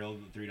give Gabriel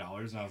the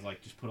 $3, and I was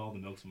like, just put all the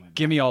milks in my bag.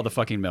 Give me all the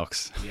fucking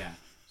milks. Yeah.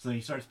 So then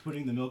he starts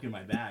putting the milk in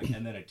my bag,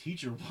 and then a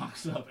teacher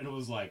walks up and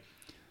was like,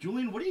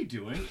 Julian, what are you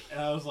doing? And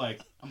I was like,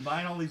 I'm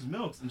buying all these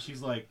milks. And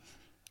she's like,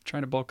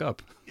 Trying to bulk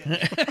up.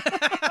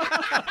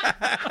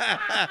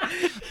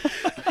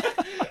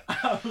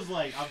 I was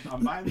like,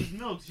 I'm buying these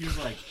milks. She was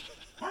like,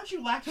 aren't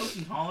you lactose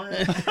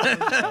intolerant?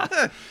 I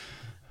was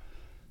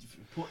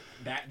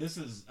like, this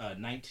is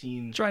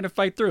 19... Trying to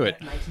fight through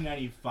it.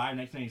 1995,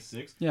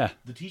 1996. Yeah.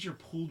 The teacher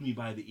pulled me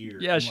by the ear.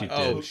 Yeah, and, she like, did.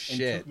 Oh, and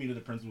shit. took me to the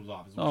principal's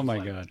office. Oh, which my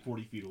was, like, God.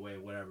 40 feet away,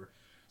 whatever.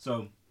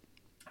 So,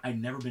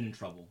 I'd never been in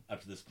trouble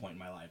up to this point in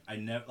my life. I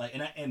never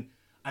and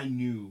I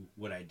knew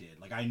what I did.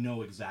 Like I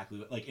know exactly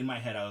what. Like in my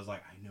head, I was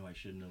like, I knew I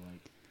shouldn't have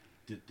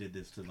like did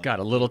this to. Like, Got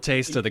a little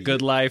taste of the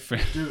good life.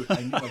 Dude,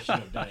 I knew I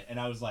shouldn't have done it, and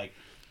I was like,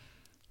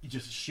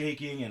 just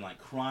shaking and like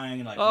crying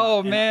and like. Oh,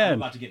 and man. I'm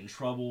about to get in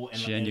trouble. And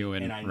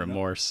Genuine and I know,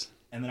 remorse.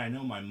 and then I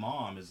know my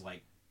mom is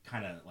like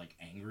kind of like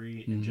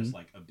angry and just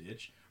like a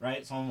bitch,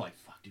 right? So I'm like,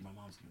 fuck, dude, my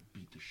mom's gonna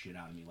beat the shit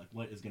out of me. Like,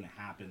 what is gonna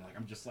happen? Like,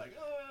 I'm just like,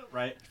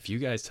 right? If you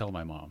guys tell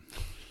my mom,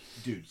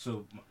 dude.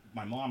 So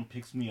my mom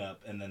picks me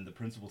up, and then the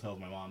principal tells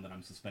my mom that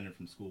I'm suspended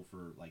from school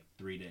for like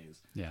 3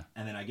 days. Yeah.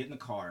 And then I get in the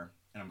car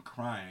and I'm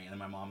crying, and then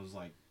my mom was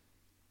like,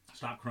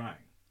 "Stop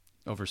crying."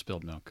 over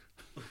spilled milk.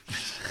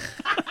 She's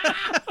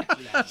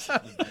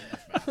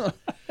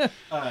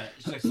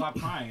like, "Stop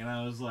crying," and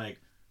I was like,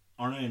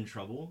 "Aren't I in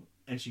trouble?"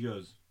 And she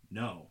goes,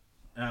 "No,"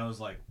 and I was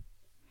like,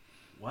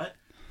 "What?"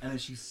 And then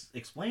she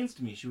explains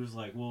to me. She was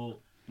like, "Well,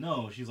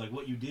 no." She's like,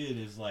 "What you did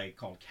is like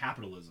called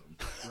capitalism."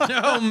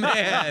 Oh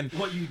man!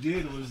 What you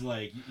did was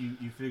like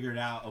you figured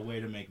out a way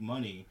to make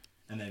money,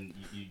 and then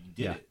you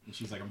did it. And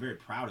she's like, "I'm very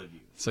proud of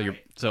you." So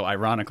right? so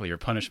ironically, your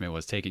punishment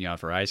was taking you out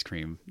for ice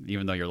cream,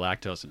 even though you're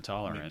lactose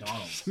intolerant.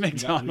 McDonald's.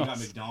 We got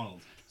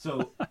McDonald's.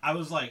 So I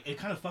was like, it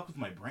kind of fucked with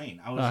my brain.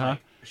 I was like,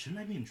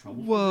 shouldn't I be in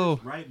trouble for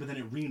this, right? But then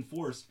it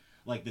reinforced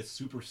like this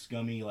super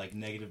scummy, like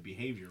negative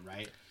behavior,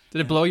 right?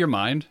 Did it blow your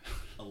mind?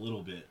 A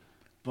little bit.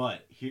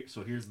 But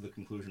here's the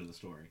conclusion of the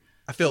story.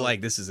 I feel like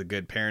this is a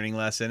good parenting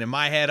lesson. In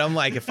my head, I'm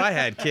like, if I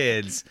had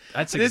kids,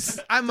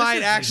 I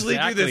might actually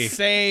do the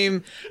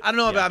same. I don't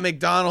know about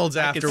McDonald's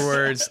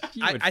afterwards.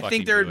 I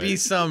think there would be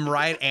some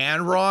right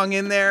and wrong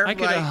in there. I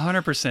could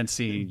 100%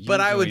 see you.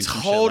 But I would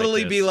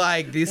totally be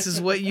like, this is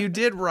what you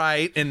did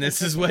right, and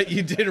this is what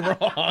you did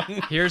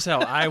wrong. Here's how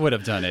I would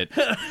have done it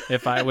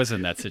if I was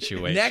in that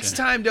situation. Next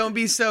time, don't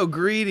be so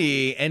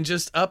greedy and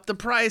just up the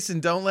price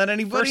and don't let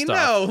anybody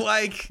know.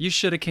 Like, you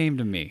should have came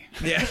to me.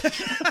 Yeah.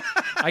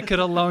 I could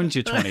have loaned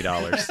you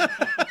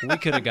 $20. We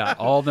could have got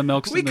all the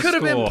milks in the school. We could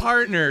have been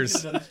partners. We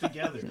could have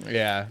done this together.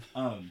 Yeah.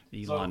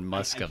 Elon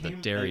Musk of the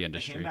dairy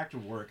industry. I came back to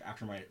work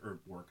after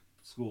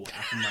school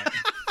after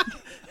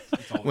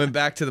my... Went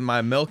back to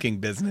my milking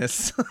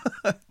business.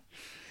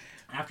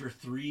 After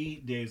 3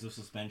 days of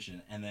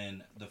suspension, and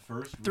then the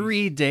first...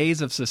 3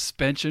 days of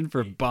suspension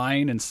for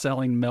buying and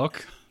selling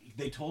milk?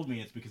 They told me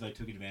it's because I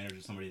took advantage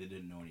of somebody that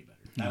didn't know any better.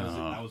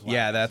 That was why.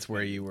 Yeah, that's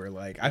where you were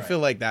like, I feel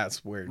like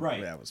that's where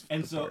that was.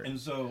 And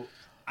so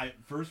I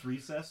first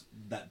recess,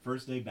 that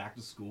first day back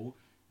to school,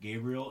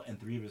 Gabriel and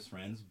 3 of his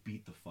friends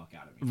beat the fuck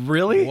out of me.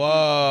 Really? Whoa.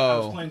 I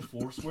was playing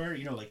Foursquare,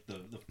 like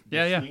the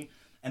yeah. swing,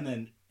 and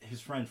then his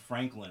friend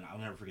Franklin, I'll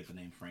never forget the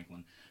name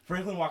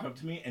Franklin walked up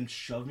to me and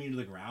shoved me to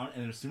the ground,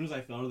 and as soon as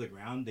I fell to the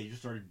ground, they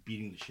just started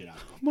beating the shit out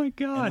of me. Oh my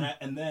god.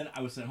 And then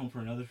I was sent home for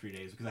another 3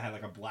 days because I had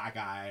like a black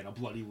eye and a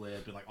bloody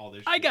lip and like all this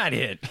shit. I got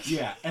hit.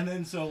 Yeah, and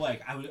then so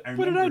like I remember,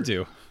 what did I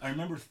do? I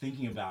remember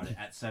thinking about it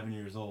at 7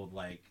 years old,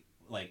 like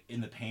in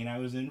the pain I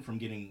was in from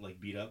getting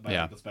like beat up by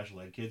like, the special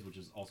ed kids, which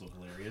is also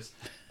hilarious.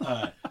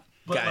 But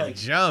like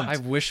jumped. I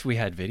wish we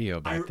had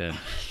video back then.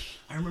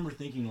 I remember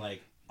thinking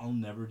like, I'll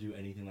never do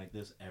anything like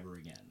this ever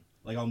again.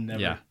 Like I'll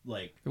never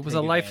like. It was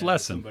a life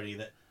lesson. Somebody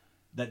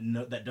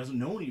that doesn't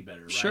know any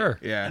better. Right? Sure.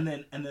 Yeah. And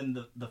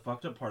then the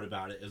fucked up part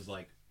about it is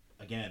like,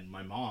 again,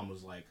 my mom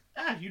was like,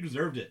 you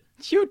deserved it.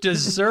 You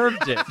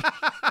deserved it.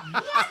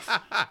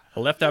 I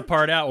left that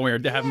part out when we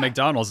were having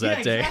McDonald's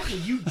that day. Exactly.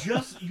 You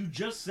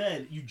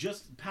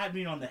just pat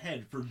me on the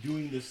head for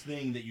doing this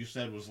thing that you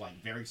said was like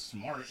very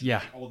smart. Yeah.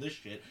 Like, all this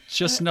shit.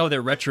 Just know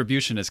that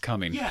retribution is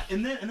coming. Yeah.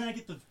 And then I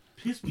get the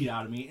piss beat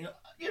out of me. And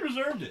you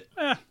deserved it.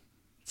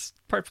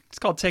 It's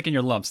called taking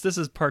your lumps. This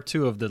is part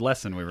 2 of the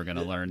lesson we were going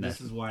to learn. This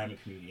is why I'm a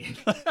comedian.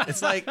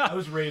 It's like I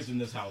was raised in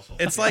this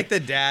household. It's like the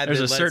dad. There's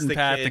that a certain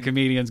path kid... the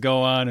comedians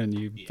go on, and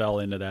you fell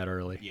into that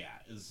early. Yeah,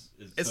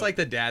 it's like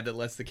the dad that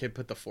lets the kid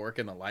put the fork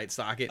in the light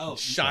socket and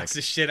shocks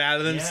the shit out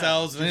of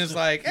themselves, and it's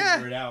like,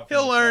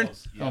 he'll learn.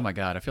 Yeah. Oh my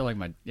god, I feel like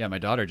my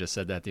daughter just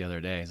said that the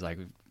other day. It's like,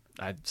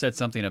 I said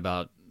something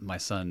about my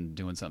son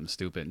doing something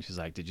stupid, and she's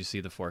like, "Did you see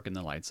the fork in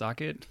the light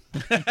socket?"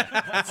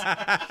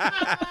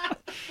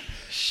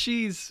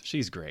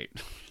 She's great.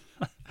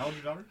 How old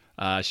is your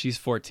daughter? She's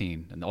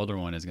 14, and the older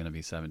one is going to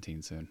be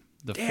 17 soon.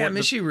 Damn,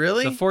 is she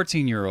really? The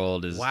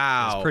 14-year-old is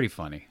pretty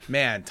funny.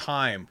 Man,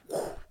 time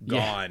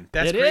gone. Yeah,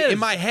 That's great. In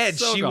my head,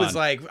 so she gone. was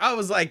like, I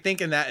was like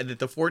thinking that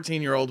the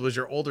 14-year-old was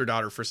your older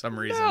daughter for some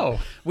reason. No.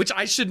 Which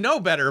I should know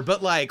better,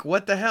 but like,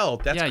 what the hell?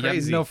 That's crazy.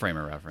 crazy. You have no frame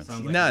of reference.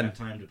 Sounds like None. You have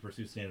time to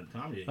pursue stand-up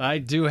comedy. I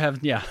do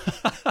have,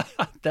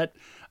 that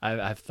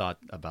I've thought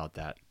about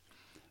that.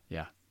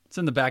 Yeah. It's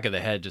in the back of the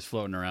head, just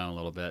floating around a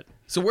little bit.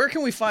 So where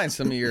can we find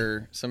some of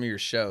your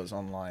shows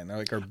online,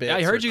 like our bits?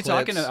 I heard you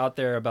clips? talking out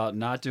there about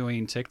not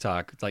doing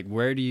TikTok. It's like,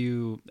 where do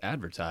you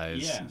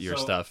advertise your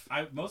stuff?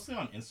 I mostly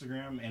on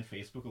Instagram and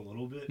Facebook a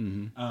little bit.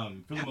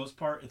 Mm-hmm. For the most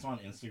part, it's on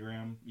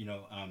Instagram.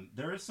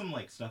 There is some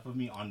like stuff of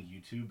me on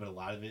YouTube, but a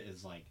lot of it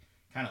is like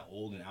kind of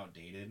old and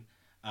outdated.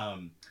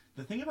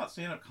 The thing about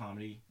stand-up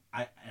comedy,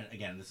 and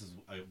again, this is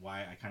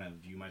why I kind of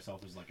view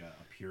myself as like a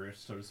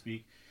purist, so to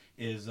speak,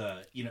 is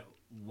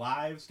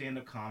live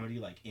stand-up comedy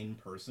like in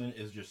person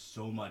is just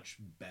so much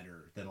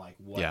better than like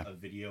what a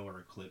video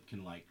or a clip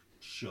can like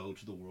show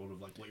to the world of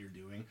like what you're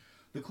doing.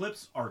 The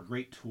clips are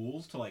great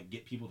tools to like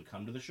get people to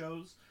come to the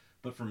shows,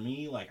 but for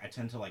me, like I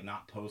tend to like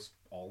not post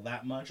all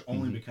that much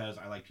only because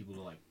I like people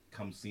to like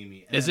come see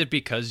me. Is it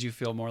because you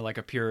feel more like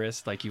a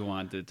purist, like you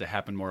want it to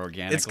happen more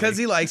organically? It's because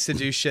he likes to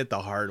do shit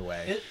the hard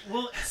way.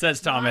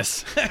 Says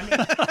Thomas.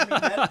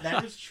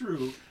 That is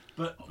true.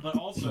 But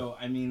also,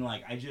 I mean,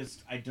 like,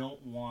 I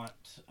don't want,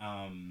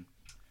 how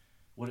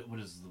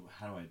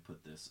do I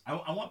put this?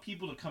 I want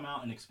people to come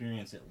out and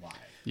experience it live.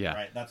 Yeah.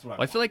 Right? That's what I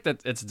want. I feel like that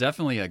it's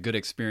definitely a good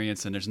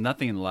experience, and there's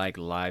nothing like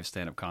live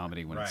stand-up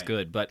comedy when it's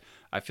good. But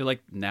I feel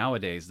like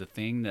nowadays, the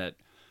thing that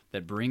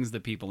brings the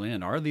people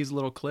in are these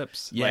little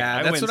clips. Yeah,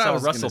 like, that's what I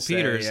was Russell say,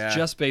 Peters yeah.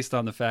 just based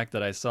on the fact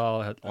that I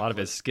saw a lot of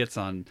his skits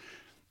on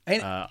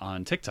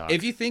TikTok.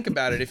 If you think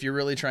about it, if you're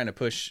really trying to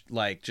push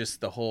like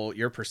just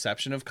your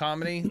perception of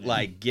comedy,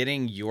 like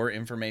getting your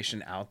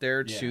information out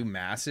there to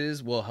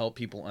masses will help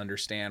people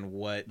understand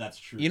what. That's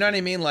true. You know what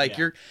I mean? Like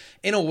you're,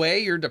 in a way,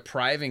 you're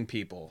depriving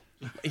people.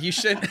 You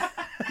should.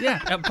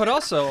 Yeah, but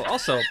also,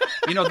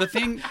 the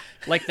thing,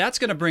 like, that's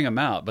going to bring them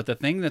out. But the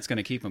thing that's going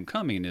to keep them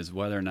coming is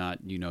whether or not,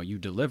 you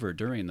deliver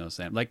during those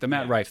things. Like the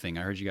Matt Rife thing.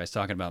 I heard you guys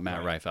talking about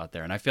Matt Rife out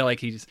there. And I feel like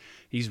he's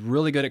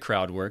really good at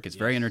crowd work. It's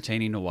very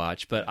entertaining to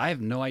watch. But I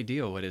have no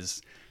idea what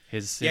his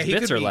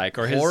bits are like,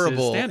 or his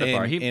stand-up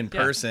are. In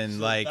person. So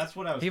like that's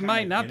what I was he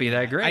might not be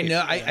that great. I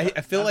know.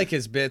 I feel like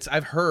his bits.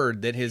 I've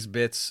heard that his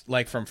bits,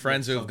 like from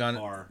friends who have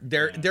gone,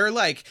 they're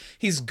like,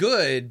 he's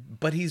good,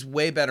 but he's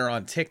way better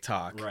on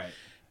TikTok. Right.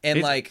 And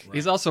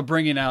he's also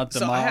bringing out the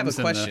moms. I have a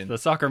question. And the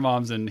soccer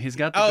moms, and he's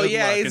got the good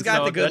look. He's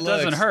got the good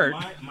look. That doesn't hurt.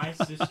 My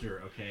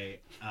sister,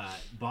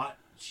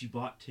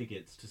 bought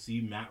tickets to see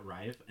Matt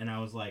Rife, and I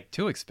was like,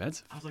 too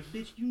expensive. I was like,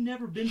 bitch, you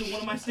never been to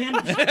one of my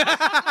stand-up shows.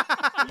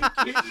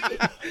 Are you kidding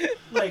me?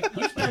 Like,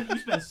 you spent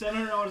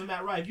 $700 on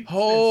Matt Rife.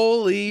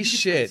 Holy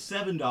shit!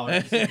 $7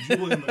 to see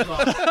Julien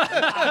LaCrosse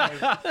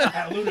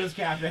at Luna's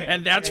Cafe,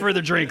 and that's for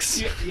the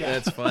drinks. Yeah,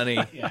 that's funny.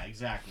 Yeah,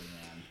 exactly.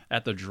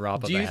 At the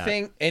drop of a hat. Do you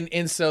think,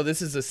 and so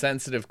this is a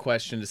sensitive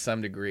question to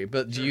some degree,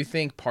 but do you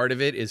think part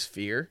of it is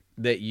fear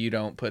that you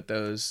don't put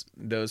those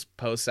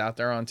posts out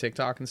there on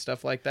TikTok and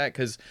stuff like that?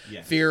 Because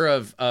fear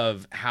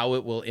of how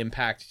it will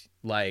impact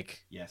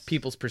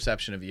people's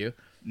perception of you?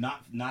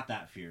 Not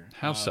that fear.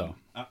 How so?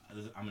 I'm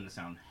going to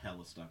sound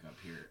hella stuck up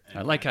here.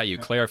 I like how you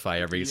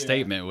clarify every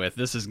statement with,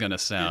 this is going to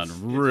sound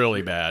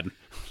really bad.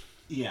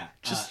 Yeah.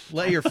 Just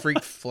let your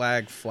freak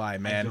flag fly,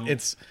 man.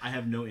 I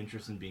have no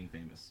interest in being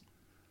famous.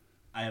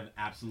 I have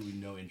absolutely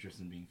no interest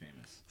in being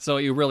famous. So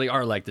you really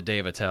are like the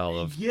Dave Attell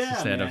of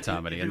stand-up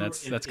comedy, and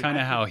that's kind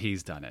of how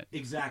he's done it.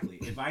 Exactly.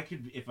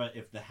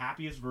 If the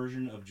happiest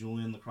version of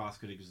Julien LaCrosse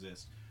could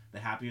exist, the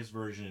happiest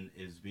version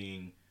is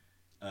being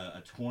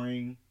a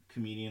touring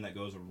comedian that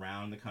goes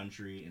around the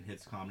country and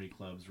hits comedy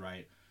clubs,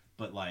 right?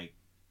 But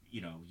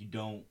you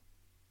don't.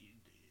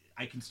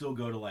 I can still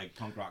go to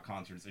punk rock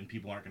concerts and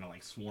people aren't gonna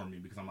swarm me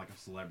because I'm a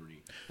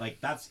celebrity.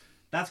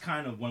 That's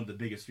kind of one of the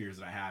biggest fears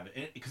that I have,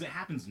 because it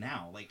happens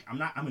now.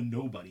 I'm a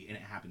nobody, and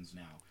it happens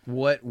now.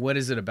 What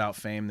is it about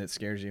fame that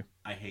scares you?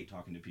 I hate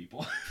talking to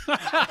people.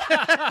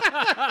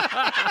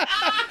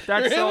 That's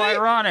really? So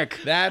ironic.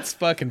 That's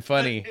fucking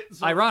funny.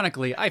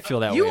 Ironically, I feel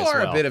that way as well. You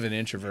are a bit of an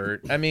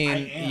introvert. I mean,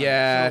 I am.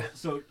 yeah.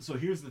 So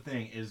here's the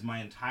thing: is my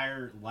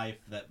entire life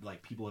that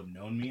people have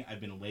known me,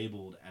 I've been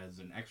labeled as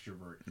an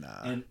extrovert.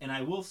 Nah. And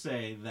I will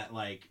say that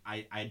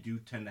I do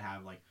tend to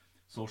have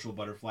social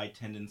butterfly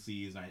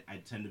tendencies. I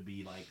tend to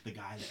be the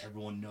guy that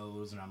everyone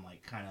knows, and I'm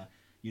kind of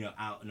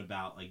out and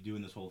about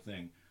doing this whole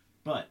thing.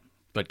 But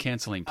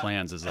canceling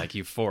plans is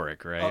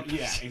euphoric, right? Oh,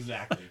 yeah,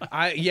 exactly.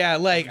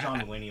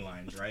 John Mulaney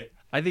lines, right?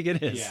 I think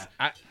it is.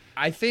 Yeah.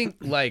 I think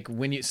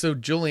so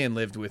Julien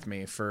lived with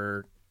me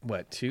for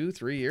what,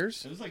 2-3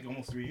 years? It was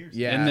almost 3 years.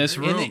 Yeah, in this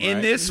room,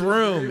 in this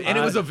room, and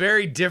it was a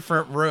very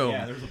different room.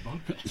 Yeah, there was a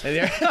bunk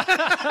bed.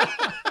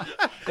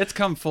 It's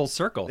come full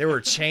circle. There were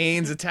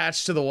chains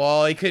attached to the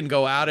wall. He couldn't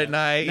go out at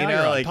night. Now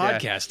you're on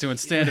podcast doing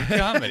stand-up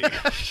comedy.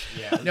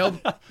 Yeah. No.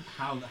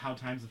 How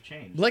times have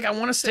changed. I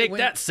want to say take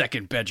that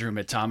second bedroom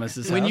at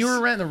Thomas's house. When you were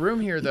renting the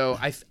room here, though,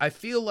 I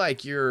feel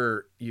like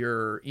you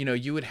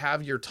would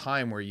have your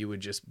time where you would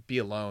just be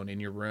alone in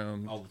your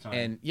room all the time.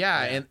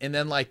 And and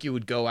then you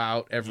would go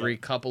out every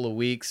couple of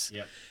weeks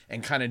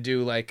and kind of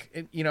do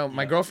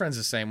my girlfriend's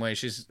the same way.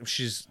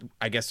 She's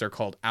I guess they're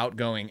called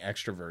outgoing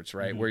extroverts,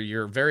 right? Mm-hmm. Where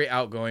you're very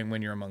outgoing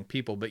when you're among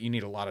people, but you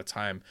need a lot of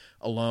time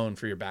alone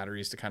for your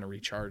batteries to kind of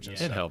recharge and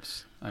stuff. It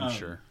helps, I'm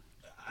sure.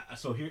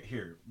 So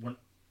here when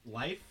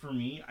life for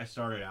me, I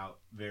started out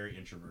very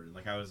introverted.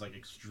 I was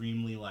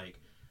extremely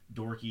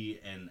dorky,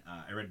 and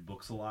I read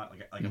books a lot.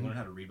 I learned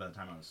how to read by the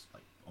time I was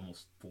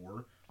almost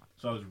 4.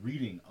 So I was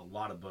reading a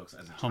lot of books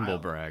as a Humble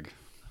child.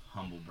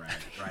 Humble brag,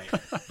 right?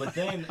 But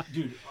then,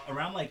 dude,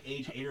 around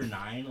age 8 or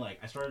 9,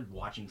 I started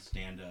watching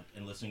stand-up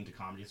and listening to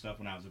comedy stuff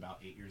when I was about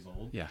 8 years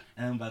old. Yeah.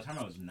 And then by the time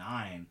I was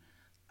 9,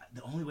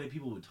 the only way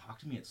people would talk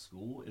to me at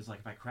school is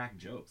if I crack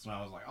jokes. And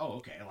I was like, oh,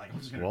 okay, I'm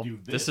just going to do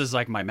this. This is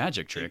my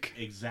magic trick.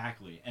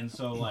 Exactly. And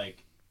so,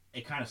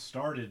 it kind of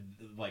started,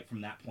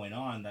 from that point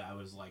on, that I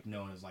was,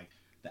 known as,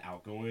 the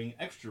outgoing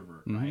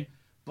extrovert, right?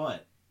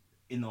 But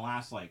in the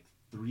last,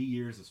 3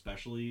 years,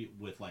 especially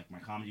with like my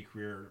comedy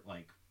career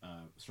like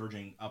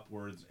surging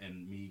upwards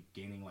and me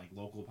gaining like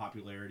local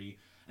popularity,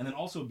 and then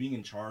also being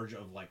in charge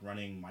of like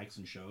running mics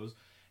and shows.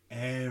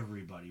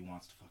 Everybody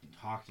wants to fucking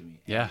talk to me.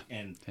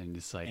 And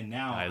it's like, and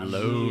now I I'm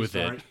loathe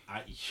really it.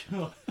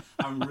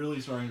 I'm really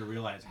starting to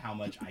realize how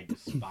much I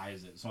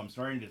despise it. So I'm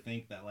starting to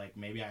think that like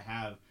maybe I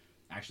have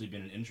actually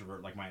been an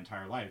introvert like my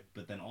entire life,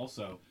 but then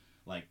also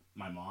like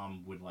my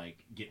mom would like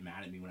get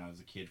mad at me when I was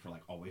a kid for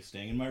like always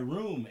staying in my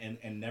room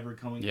and never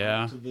coming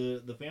out to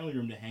the family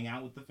room to hang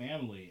out with the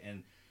family.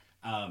 And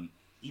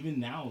even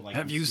now, like,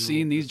 have you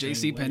seen these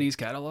JCPenney's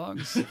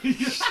catalogs?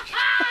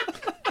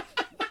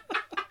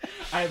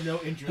 I have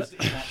no interest in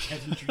that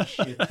peasantry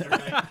shit.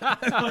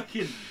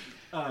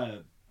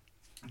 Right?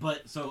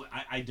 But so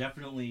I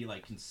definitely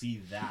like can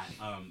see that.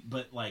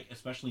 But like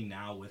especially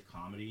now with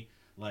comedy,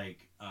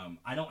 like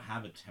I don't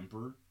have a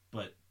temper,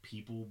 but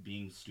people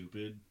being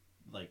stupid,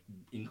 like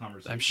in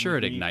conversation, I'm sure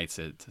it ignites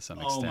it to some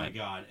extent. Oh my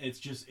god,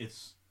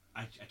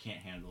 I can't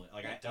handle it.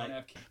 Like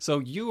So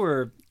you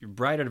were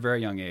bright at a very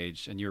young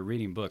age, and you were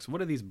reading books.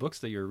 What are these books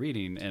that you're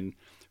reading, and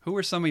who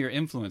were some of your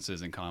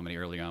influences in comedy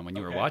early on when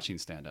you were watching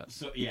stand-up?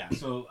 So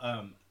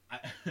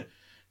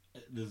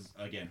this is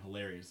again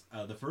hilarious.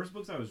 The first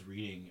books I was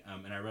reading,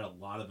 and I read a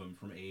lot of them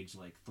from age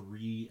like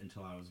 3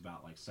 until I was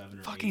about like 7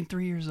 or 8. Fucking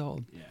 3 years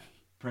old. Yeah,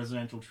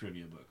 presidential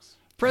trivia books.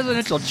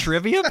 Presidential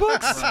trivia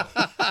books?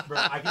 Bro,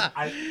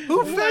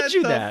 who fed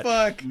you that?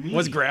 Fuck?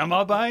 Was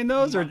grandma buying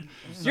those, or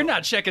you're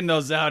not checking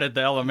those out at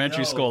the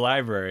elementary school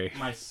library?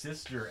 My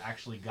sister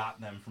actually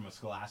got them from a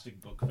Scholastic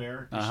book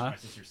fair. My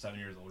sister's 7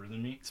 years older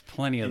than me. There's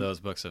plenty of those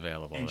books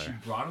available and there. She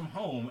brought them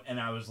home, and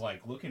I was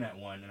like looking at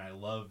one, and I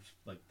loved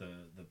like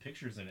the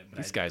pictures in it. But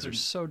these guys are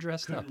so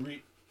dressed up.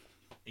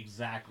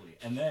 Exactly.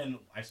 And then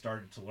I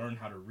started to learn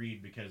how to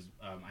read because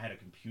I had a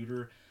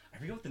computer. I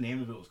forget what the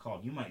name of it was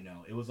called. You might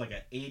know. It was like an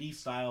 80s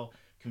style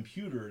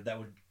computer that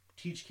would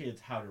teach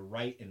kids how to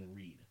write and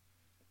read.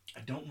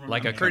 I don't remember.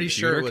 Like a pretty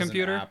sure it was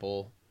computer? An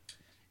Apple.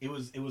 It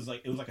was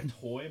like a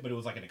toy, but it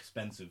was like an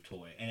expensive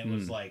toy, and it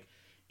was like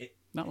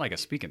not like a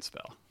Speak and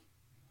Spell.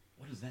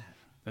 What is that?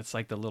 That's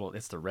like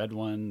it's the red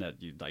one that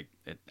you like.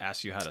 It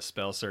asks you how to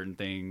spell certain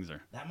things,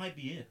 or that might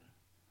be it.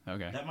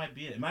 Okay. That might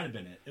be it. It might have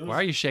been it. Why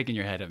are you shaking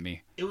your head at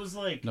me? It was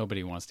like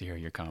nobody wants to hear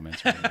your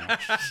comments right now.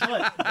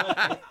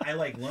 but I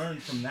like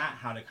learned from that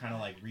how to kind of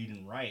like read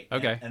and write.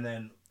 Okay. And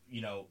then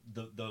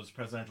those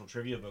presidential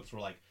trivia books were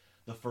like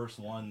the first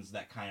ones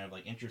that kind of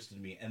like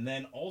interested me. And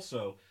then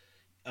also,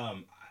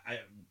 I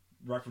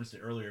referenced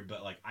it earlier,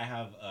 but like I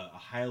have a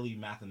highly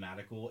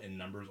mathematical and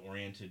numbers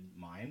oriented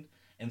mind,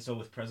 and so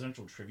with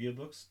presidential trivia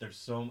books,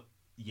 there's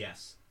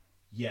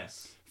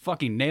Yes.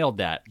 Fucking nailed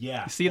that.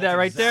 Yeah. You see that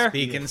right there?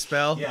 Speak and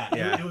Spell?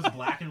 Yeah. It was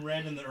black and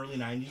red in the early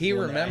 90s. He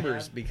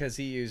remembers because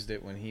he used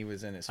it when he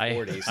was in his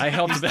 40s. I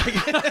helped that.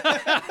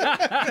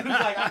 He was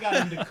like, I got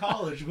into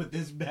college with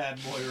this bad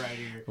boy right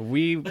here.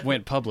 We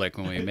went public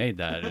when we made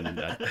that, and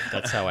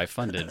that's how I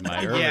funded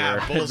my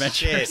earlier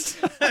adventures.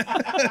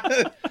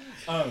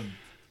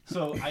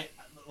 So I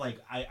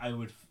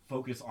would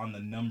focus on the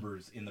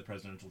numbers in the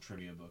presidential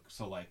trivia book.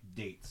 So like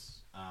dates.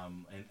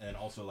 And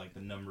also like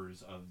the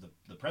numbers of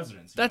the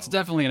presidents. That's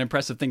definitely an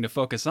impressive thing to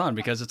focus on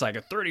because it's like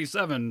a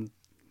 37.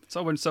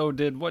 So and so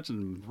did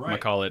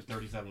call it?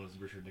 37 was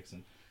Richard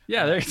Nixon.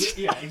 Yeah,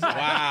 yeah, exactly.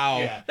 Wow,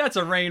 yeah. That's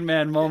a Rain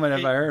Man moment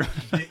if I heard.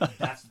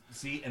 That's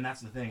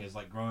the thing is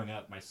like growing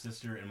up, my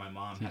sister and my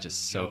mom had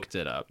just soaked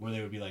it up. Where they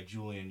would be like,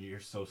 Julian,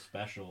 you're so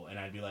special, and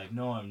I'd be like,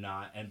 no, I'm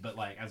not. But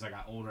like as I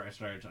got older, I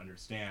started to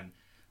understand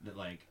that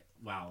like.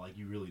 Wow, like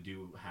you really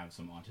do have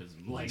some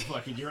autism. Like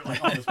fucking you're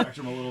like on the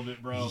spectrum a little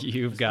bit, bro.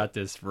 You've got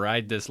this.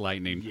 Ride this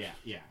lightning.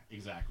 Yeah,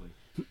 exactly.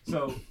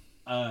 So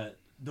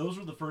those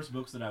were the first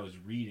books that I was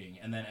reading,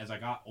 and then as I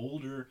got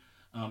older,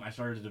 I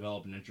started to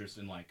develop an interest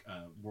in like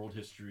world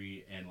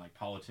history and like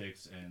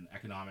politics and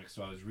economics.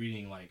 So I was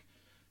reading like,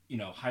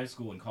 high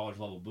school and college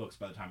level books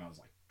by the time I was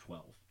like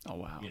 12. Oh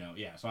wow.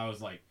 Yeah. So I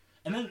was like,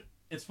 and then.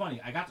 It's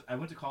funny. I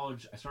went to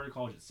college. I started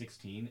college at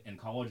 16, and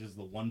college is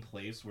the one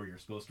place where you're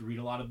supposed to read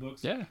a lot of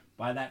books. Yeah.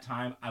 By that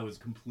time, I was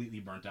completely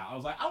burnt out. I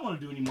was like, I don't want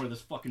to do any more of this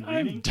fucking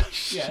reading.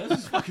 Yeah, this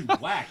is fucking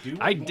whack, dude.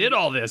 I did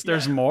all this.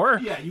 There's more.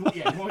 Yeah, you want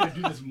me to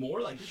do this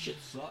more? Like this shit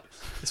sucks.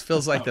 This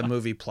feels like the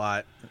movie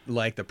plot,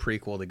 like the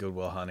prequel to Good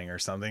Will Hunting or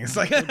something. It's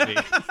like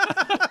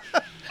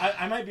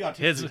I might be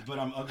autistic, but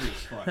I'm ugly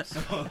as fuck.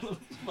 So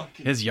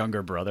his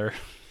younger brother,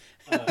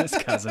 his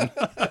cousin.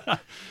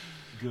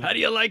 Good. How do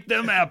you like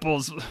them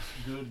apples?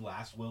 Good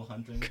last will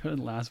hunting. Good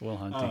last will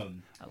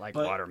hunting. I like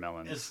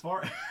watermelons. As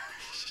far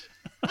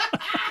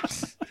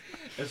as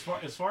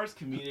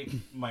comedic,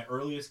 my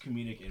earliest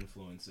comedic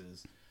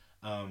influences,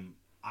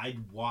 I'd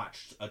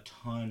watched a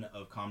ton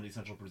of Comedy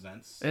Central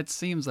Presents. It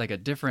seems like a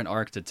different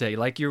arc to take.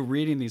 Like you're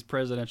reading these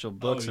presidential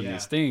books and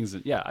these things.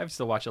 And yeah, I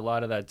still watch a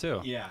lot of that too.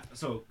 Yeah.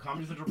 So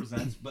Comedy Central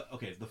Presents, but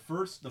okay, the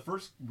first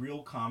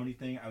real comedy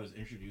thing I was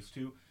introduced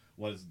to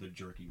was the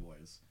Jerky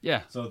Boys.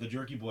 Yeah. So the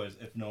Jerky Boys,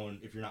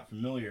 if you're not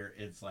familiar,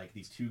 it's like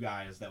these two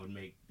guys that would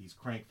make these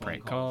prank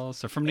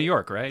calls. They're from New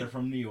York, right? They're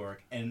from New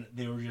York, and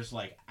they were just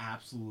like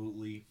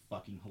absolutely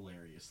fucking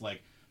hilarious.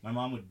 Like my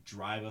mom would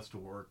drive us to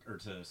work or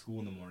to school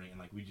in the morning, and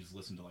like we just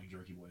listen to like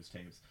Jerky Boys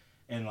tapes.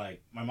 And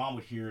like my mom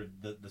would hear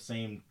the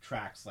same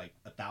tracks like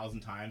 1,000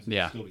 times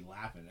and still be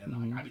laughing,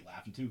 and like I'd be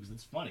laughing too because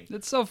it's funny.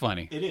 It's so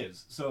funny. It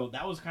is. So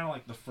that was kind of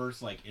like the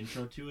first like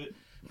intro to it.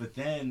 But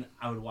then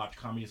I would watch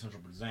Comedy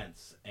Central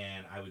Presents,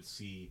 and I would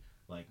see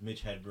like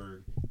Mitch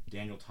Hedberg,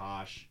 Daniel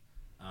Tosh,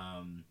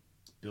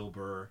 Bill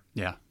Burr.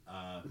 Yeah.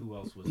 Who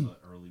else was the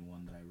early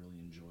one that I really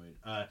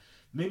enjoyed?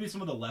 Maybe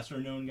some of the lesser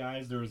known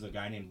guys. There was a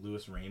guy named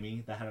Louis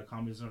Ramey that had a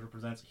Comedy Central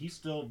Presents. He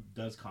still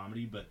does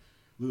comedy, but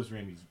Louis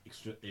Ramey's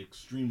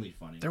extremely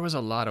funny. There was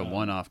a lot of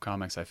one-off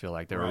comics, I feel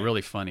like. They were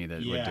really funny that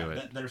would do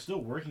it. That are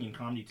still working in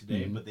comedy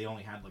today, but they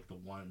only had like the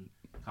one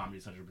Comedy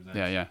Central Presents.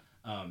 Yeah.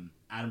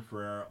 Adam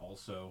Ferrara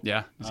also.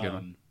 Yeah, he's a good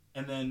one.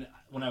 And then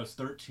when I was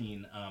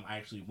 13, I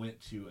actually went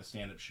to a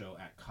stand-up show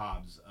at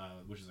Cobb's,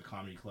 which is a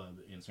comedy club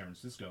in San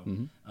Francisco,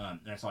 and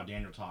I saw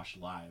Daniel Tosh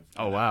live.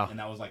 Oh, wow. And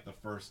that was like the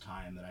first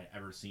time that I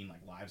ever seen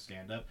like live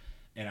stand-up,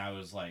 and I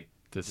was like,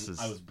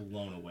 I was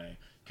blown away.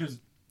 Because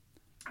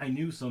I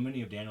knew so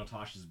many of Daniel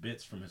Tosh's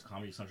bits from his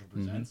Comedy Central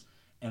Presents,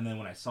 and then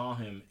when I saw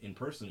him in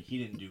person, he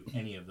didn't do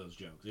any of those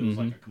jokes. It was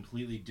like a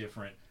completely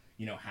different,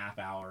 half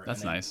hour.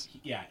 That's nice.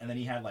 And then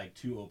he had like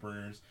two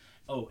openers.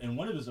 Oh, and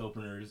one of his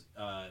openers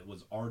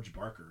was Arj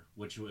Barker,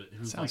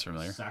 who's like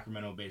familiar. A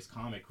Sacramento-based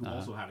comic who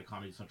also had a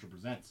Comedy Central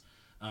Presents.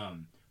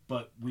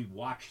 But we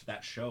watched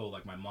that show,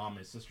 like my mom,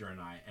 my sister,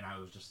 and I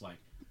was just like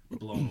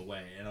blown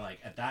away. And like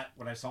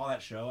when I saw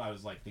that show, I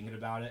was like thinking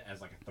about it as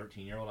like a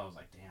 13-year-old. I was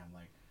like, damn,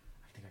 like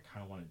I think I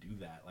kind of want to do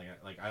that.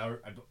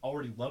 I've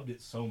already loved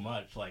it so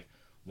much. Like,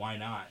 why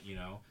not?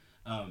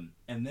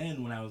 And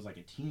then when I was like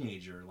a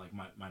teenager, like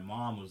my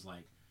mom was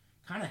like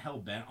kind of hell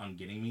bent on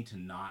getting me to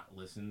not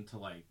listen to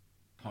like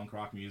punk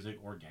rock music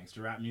or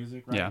gangster rap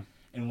music, right? Yeah.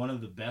 And one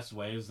of the best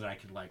ways that I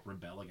could like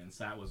rebel against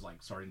that was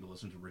like starting to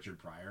listen to Richard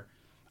Pryor.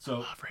 So I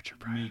love Richard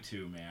Pryor. Me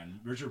too, man.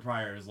 Richard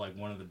Pryor is like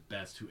one of the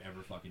best who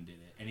ever fucking did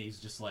it, and he's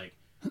just like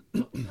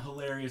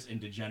hilarious and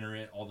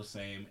degenerate all the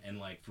same. And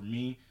like for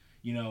me,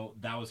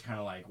 that was kind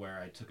of like where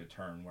I took a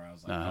turn where I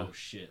was like, oh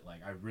shit,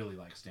 like I really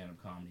like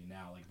stand-up comedy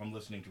now. Like if I'm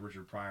listening to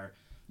Richard Pryor,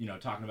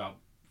 talking about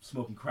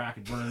smoking crack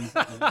and burns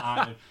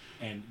alive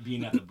and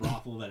being at the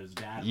brothel that his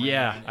dad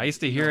ran. I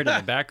used to hear it in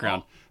the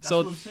background. That's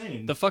what I'm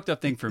saying. The fucked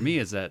up thing for me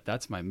is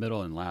that's my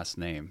middle and last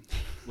name.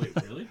 Wait,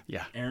 really?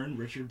 Yeah. Aaron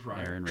Richard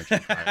Pryor. Aaron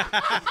Richard Pryor.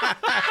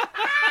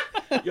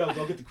 Yo,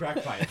 go get the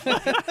crack pipe.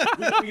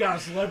 we got a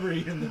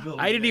celebrity in the building.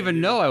 I didn't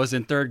even know I was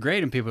in third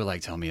grade, and people were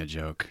like, tell me a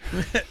joke.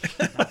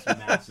 That's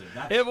massive.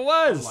 It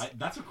was.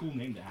 That's a cool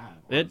name to have.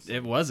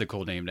 It was a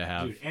cool name to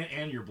have. Dude,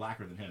 and you're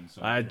blacker than him.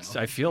 So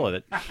I feel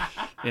it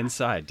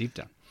inside, deep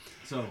down.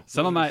 So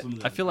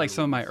I feel like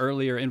some of my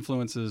earlier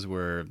influences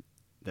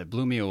that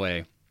blew me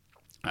away.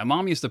 My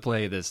mom used to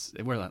play this.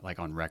 They were like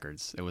on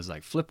records. It was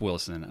like Flip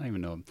Wilson. I don't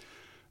even know,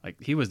 like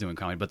he was doing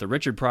comedy, but the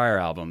Richard Pryor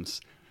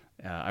albums,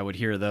 I would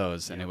hear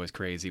those, and it was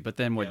crazy. But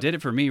then what did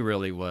it for me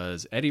really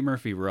was Eddie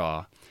Murphy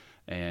Raw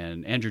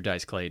and Andrew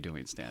Dice Clay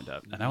doing stand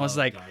up, and I was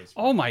like,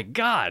 oh my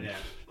god,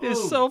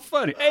 it's so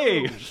funny.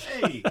 Hey,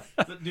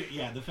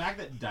 the fact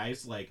that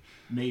Dice like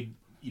made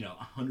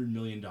 $100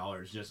 million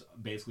just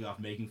basically off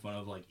making fun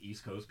of like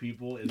East Coast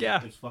people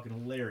is fucking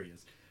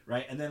hilarious,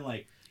 right? And then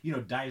like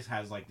Dice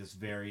has like this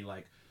very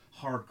like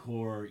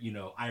hardcore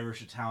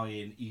Irish,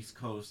 Italian, East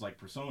Coast like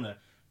persona,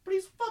 but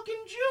he's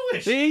fucking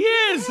Jewish. He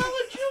is. He's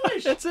hella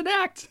Jewish. It's an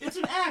act. It's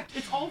an act.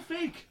 It's all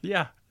fake.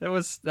 Yeah,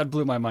 that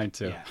blew my mind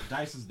too. Yeah,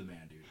 Dice is the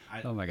man, dude.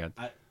 Oh my god.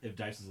 If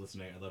Dice is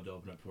listening, I'd love to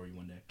open up for you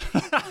one day.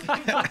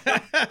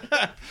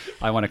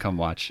 I want to come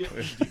watch. Dude,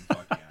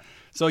 fuck yeah.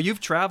 So you've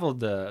traveled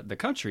the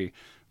country.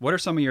 What are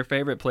some of your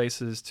favorite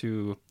places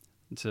to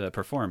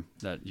perform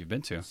that you've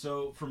been to?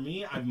 So for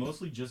me, I've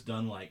mostly just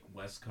done like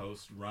West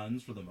Coast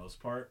runs for the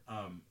most part.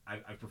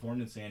 I've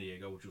performed in San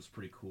Diego, which was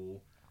pretty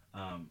cool.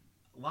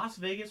 Las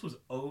Vegas was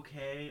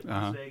okay.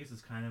 Las Vegas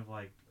is kind of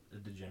like a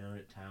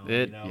degenerate town,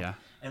 Yeah.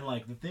 And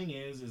like the thing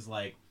is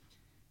like,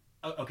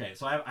 okay,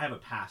 so I have a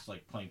past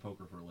like playing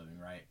poker for a living,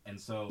 right?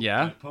 And so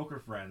my poker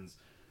friends,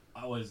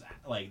 I was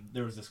like,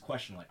 there was this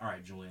question like, all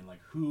right, Julian, like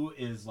who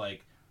is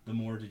like the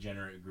more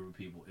degenerate group of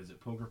people? Is it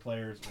poker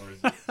players or is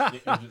it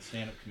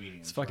stand-up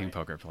comedians? It's fucking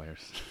poker players.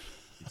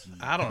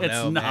 I don't know.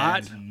 It's not.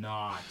 It's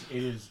not.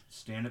 It is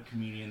stand-up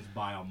comedians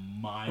by a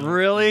mile.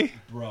 Really?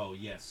 Bro,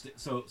 yes.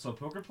 So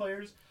poker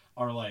players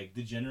are like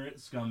degenerate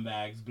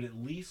scumbags, but at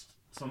least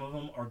some of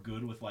them are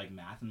good with like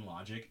math and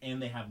logic,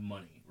 and they have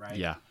money, right?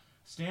 Yeah.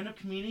 Stand-up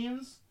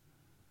comedians,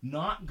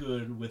 not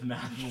good with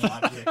math and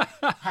logic,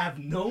 have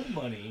no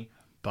money.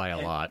 By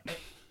a lot.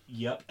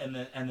 Yep, and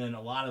then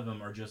a lot of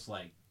them are just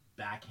like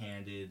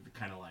backhanded,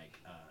 kind of like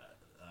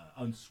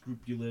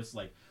unscrupulous.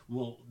 Like,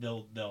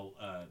 they'll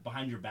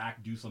behind your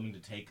back do something to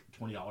take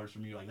 $20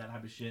 from you, like that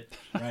type of shit,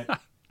 right?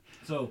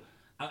 So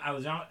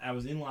I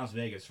was in Las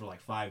Vegas for like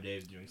 5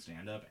 days doing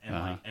stand-up, and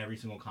like every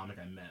single comic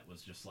I met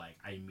was just like,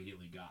 I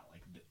immediately got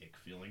like the ick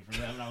feeling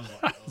from them, and I was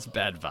like, it's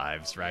bad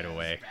vibes right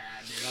away. It's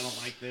bad, dude. I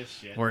don't like this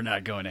shit. We're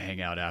not going to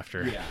hang out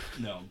after. Yeah,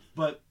 no.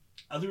 But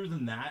other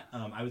than that,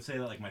 I would say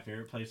that like my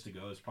favorite place to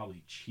go is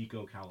probably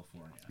Chico,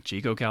 California.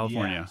 Chico,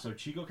 California. Yeah, so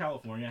Chico,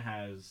 California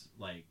has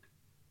like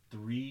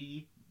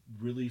 3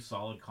 really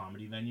solid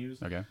comedy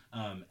venues. Okay.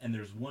 And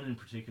there's one in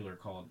particular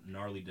called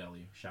Gnarly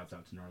Deli. Shouts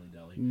out to Gnarly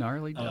Deli.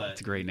 Gnarly Deli.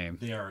 It's a great name.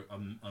 They are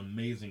an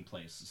amazing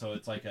place. So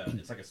it's like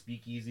a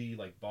speakeasy,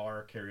 like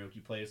bar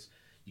karaoke place.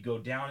 You go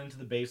down into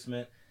the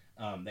basement.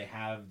 They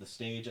have the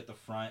stage at the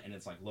front, and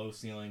it's like low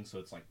ceiling, so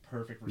it's like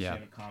perfect for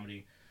stand-up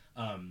comedy.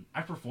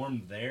 I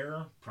performed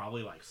there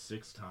probably like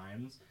 6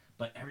 times.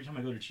 But every time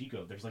I go to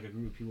Chico, there's like a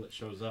group of people that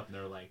shows up, and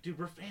they're like, dude,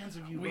 we're fans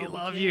of you. We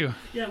love you.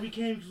 Yeah, we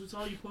came because we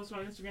saw you posted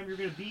on Instagram you're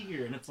going to be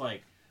here. And it's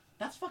like,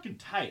 that's fucking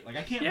tight. Like,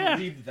 I can't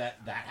believe that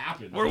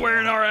happened. We're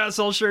wearing our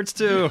asshole shirts,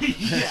 too.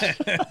 Yeah.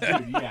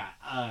 Dude,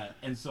 yeah.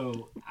 And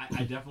so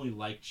I definitely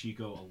like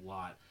Chico a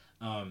lot.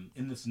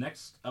 In this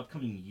next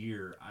upcoming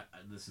year,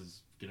 this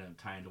is going to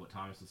tie into what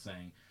Thomas was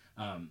saying.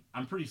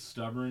 I'm pretty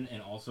stubborn,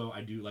 and also I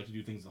do like to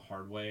do things the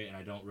hard way, and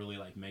I don't really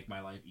like make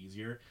my life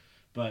easier.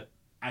 But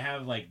I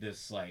have like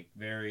this like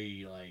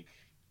very like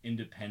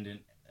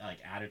independent like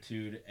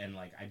attitude, and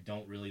like I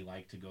don't really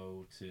like to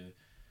go to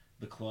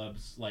the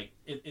clubs. Like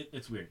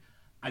it's weird.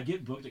 I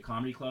get booked at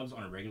comedy clubs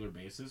on a regular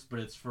basis, but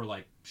it's for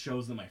like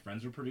shows that my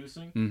friends are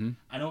producing. Mm-hmm.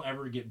 I don't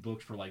ever get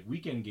booked for like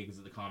weekend gigs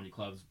at the comedy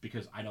clubs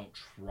because I don't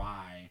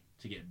try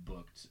to get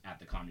booked at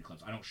the comedy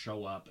clubs. I don't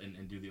show up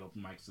and do the open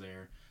mics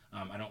there.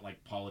 I don't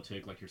like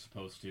politic like you're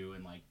supposed to,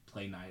 and like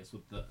play nice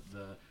with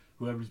the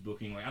whoever's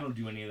booking. Like I don't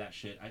do any of that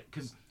shit.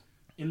 Because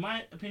in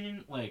my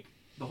opinion, like,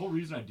 the whole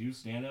reason I do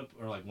stand-up,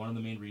 or, like, one of the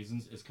main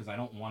reasons, is because I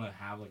don't want to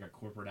have, like, a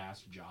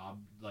corporate-ass job,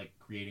 like,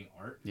 creating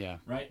art. Yeah.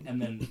 Right?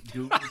 And then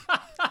do...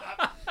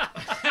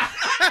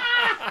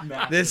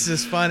 This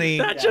is funny.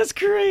 That just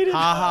created...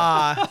 Ha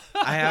ha.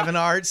 I have an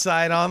art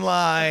site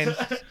online.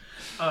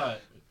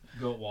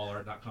 Go at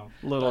wallart.com.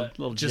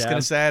 Little just jab.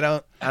 gonna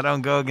say I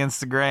don't go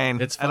against the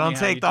grain. I don't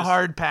take the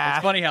hard path.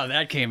 It's funny how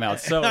that came out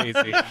so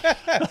easy.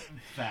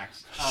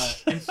 Facts.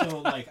 And so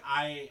like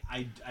I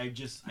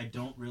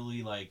don't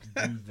really like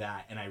do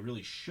that, and I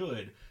really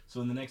should. So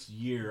in the next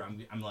year,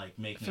 I'm like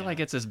making. I feel like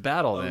it's this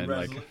battle then.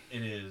 Like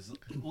it is.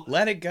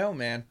 Let it go,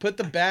 man. Put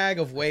the bag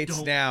of weights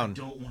down. I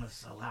don't want to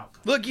sell out.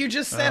 Look, you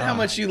just said how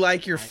much you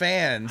like your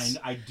fans.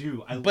 I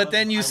do. But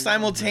then you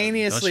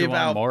simultaneously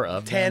about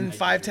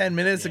 5-10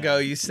 minutes ago,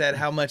 you said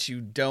how much you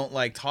don't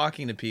like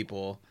talking to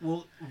people.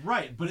 Well,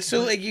 right, but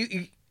like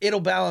it'll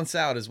balance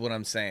out, is what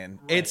I'm saying.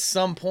 Right. It's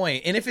some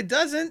point, and if it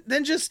doesn't,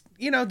 then just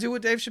do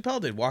what Dave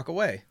Chappelle did, walk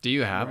away. Do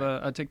you have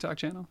a TikTok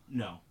channel?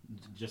 No,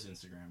 just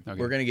Instagram. Okay.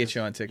 We're gonna get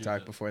you on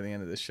TikTok before the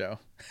end of this show.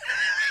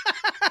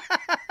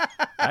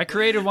 I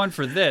created one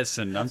for this,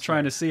 and I'm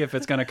trying to see if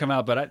it's gonna come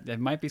out, but it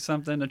might be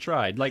something to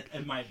try. Like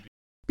it might be.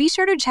 Be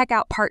sure to check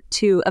out part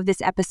 2 of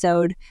this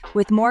episode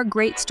with more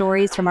great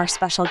stories from our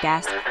special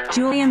guest,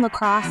 Julien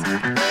LaCrosse.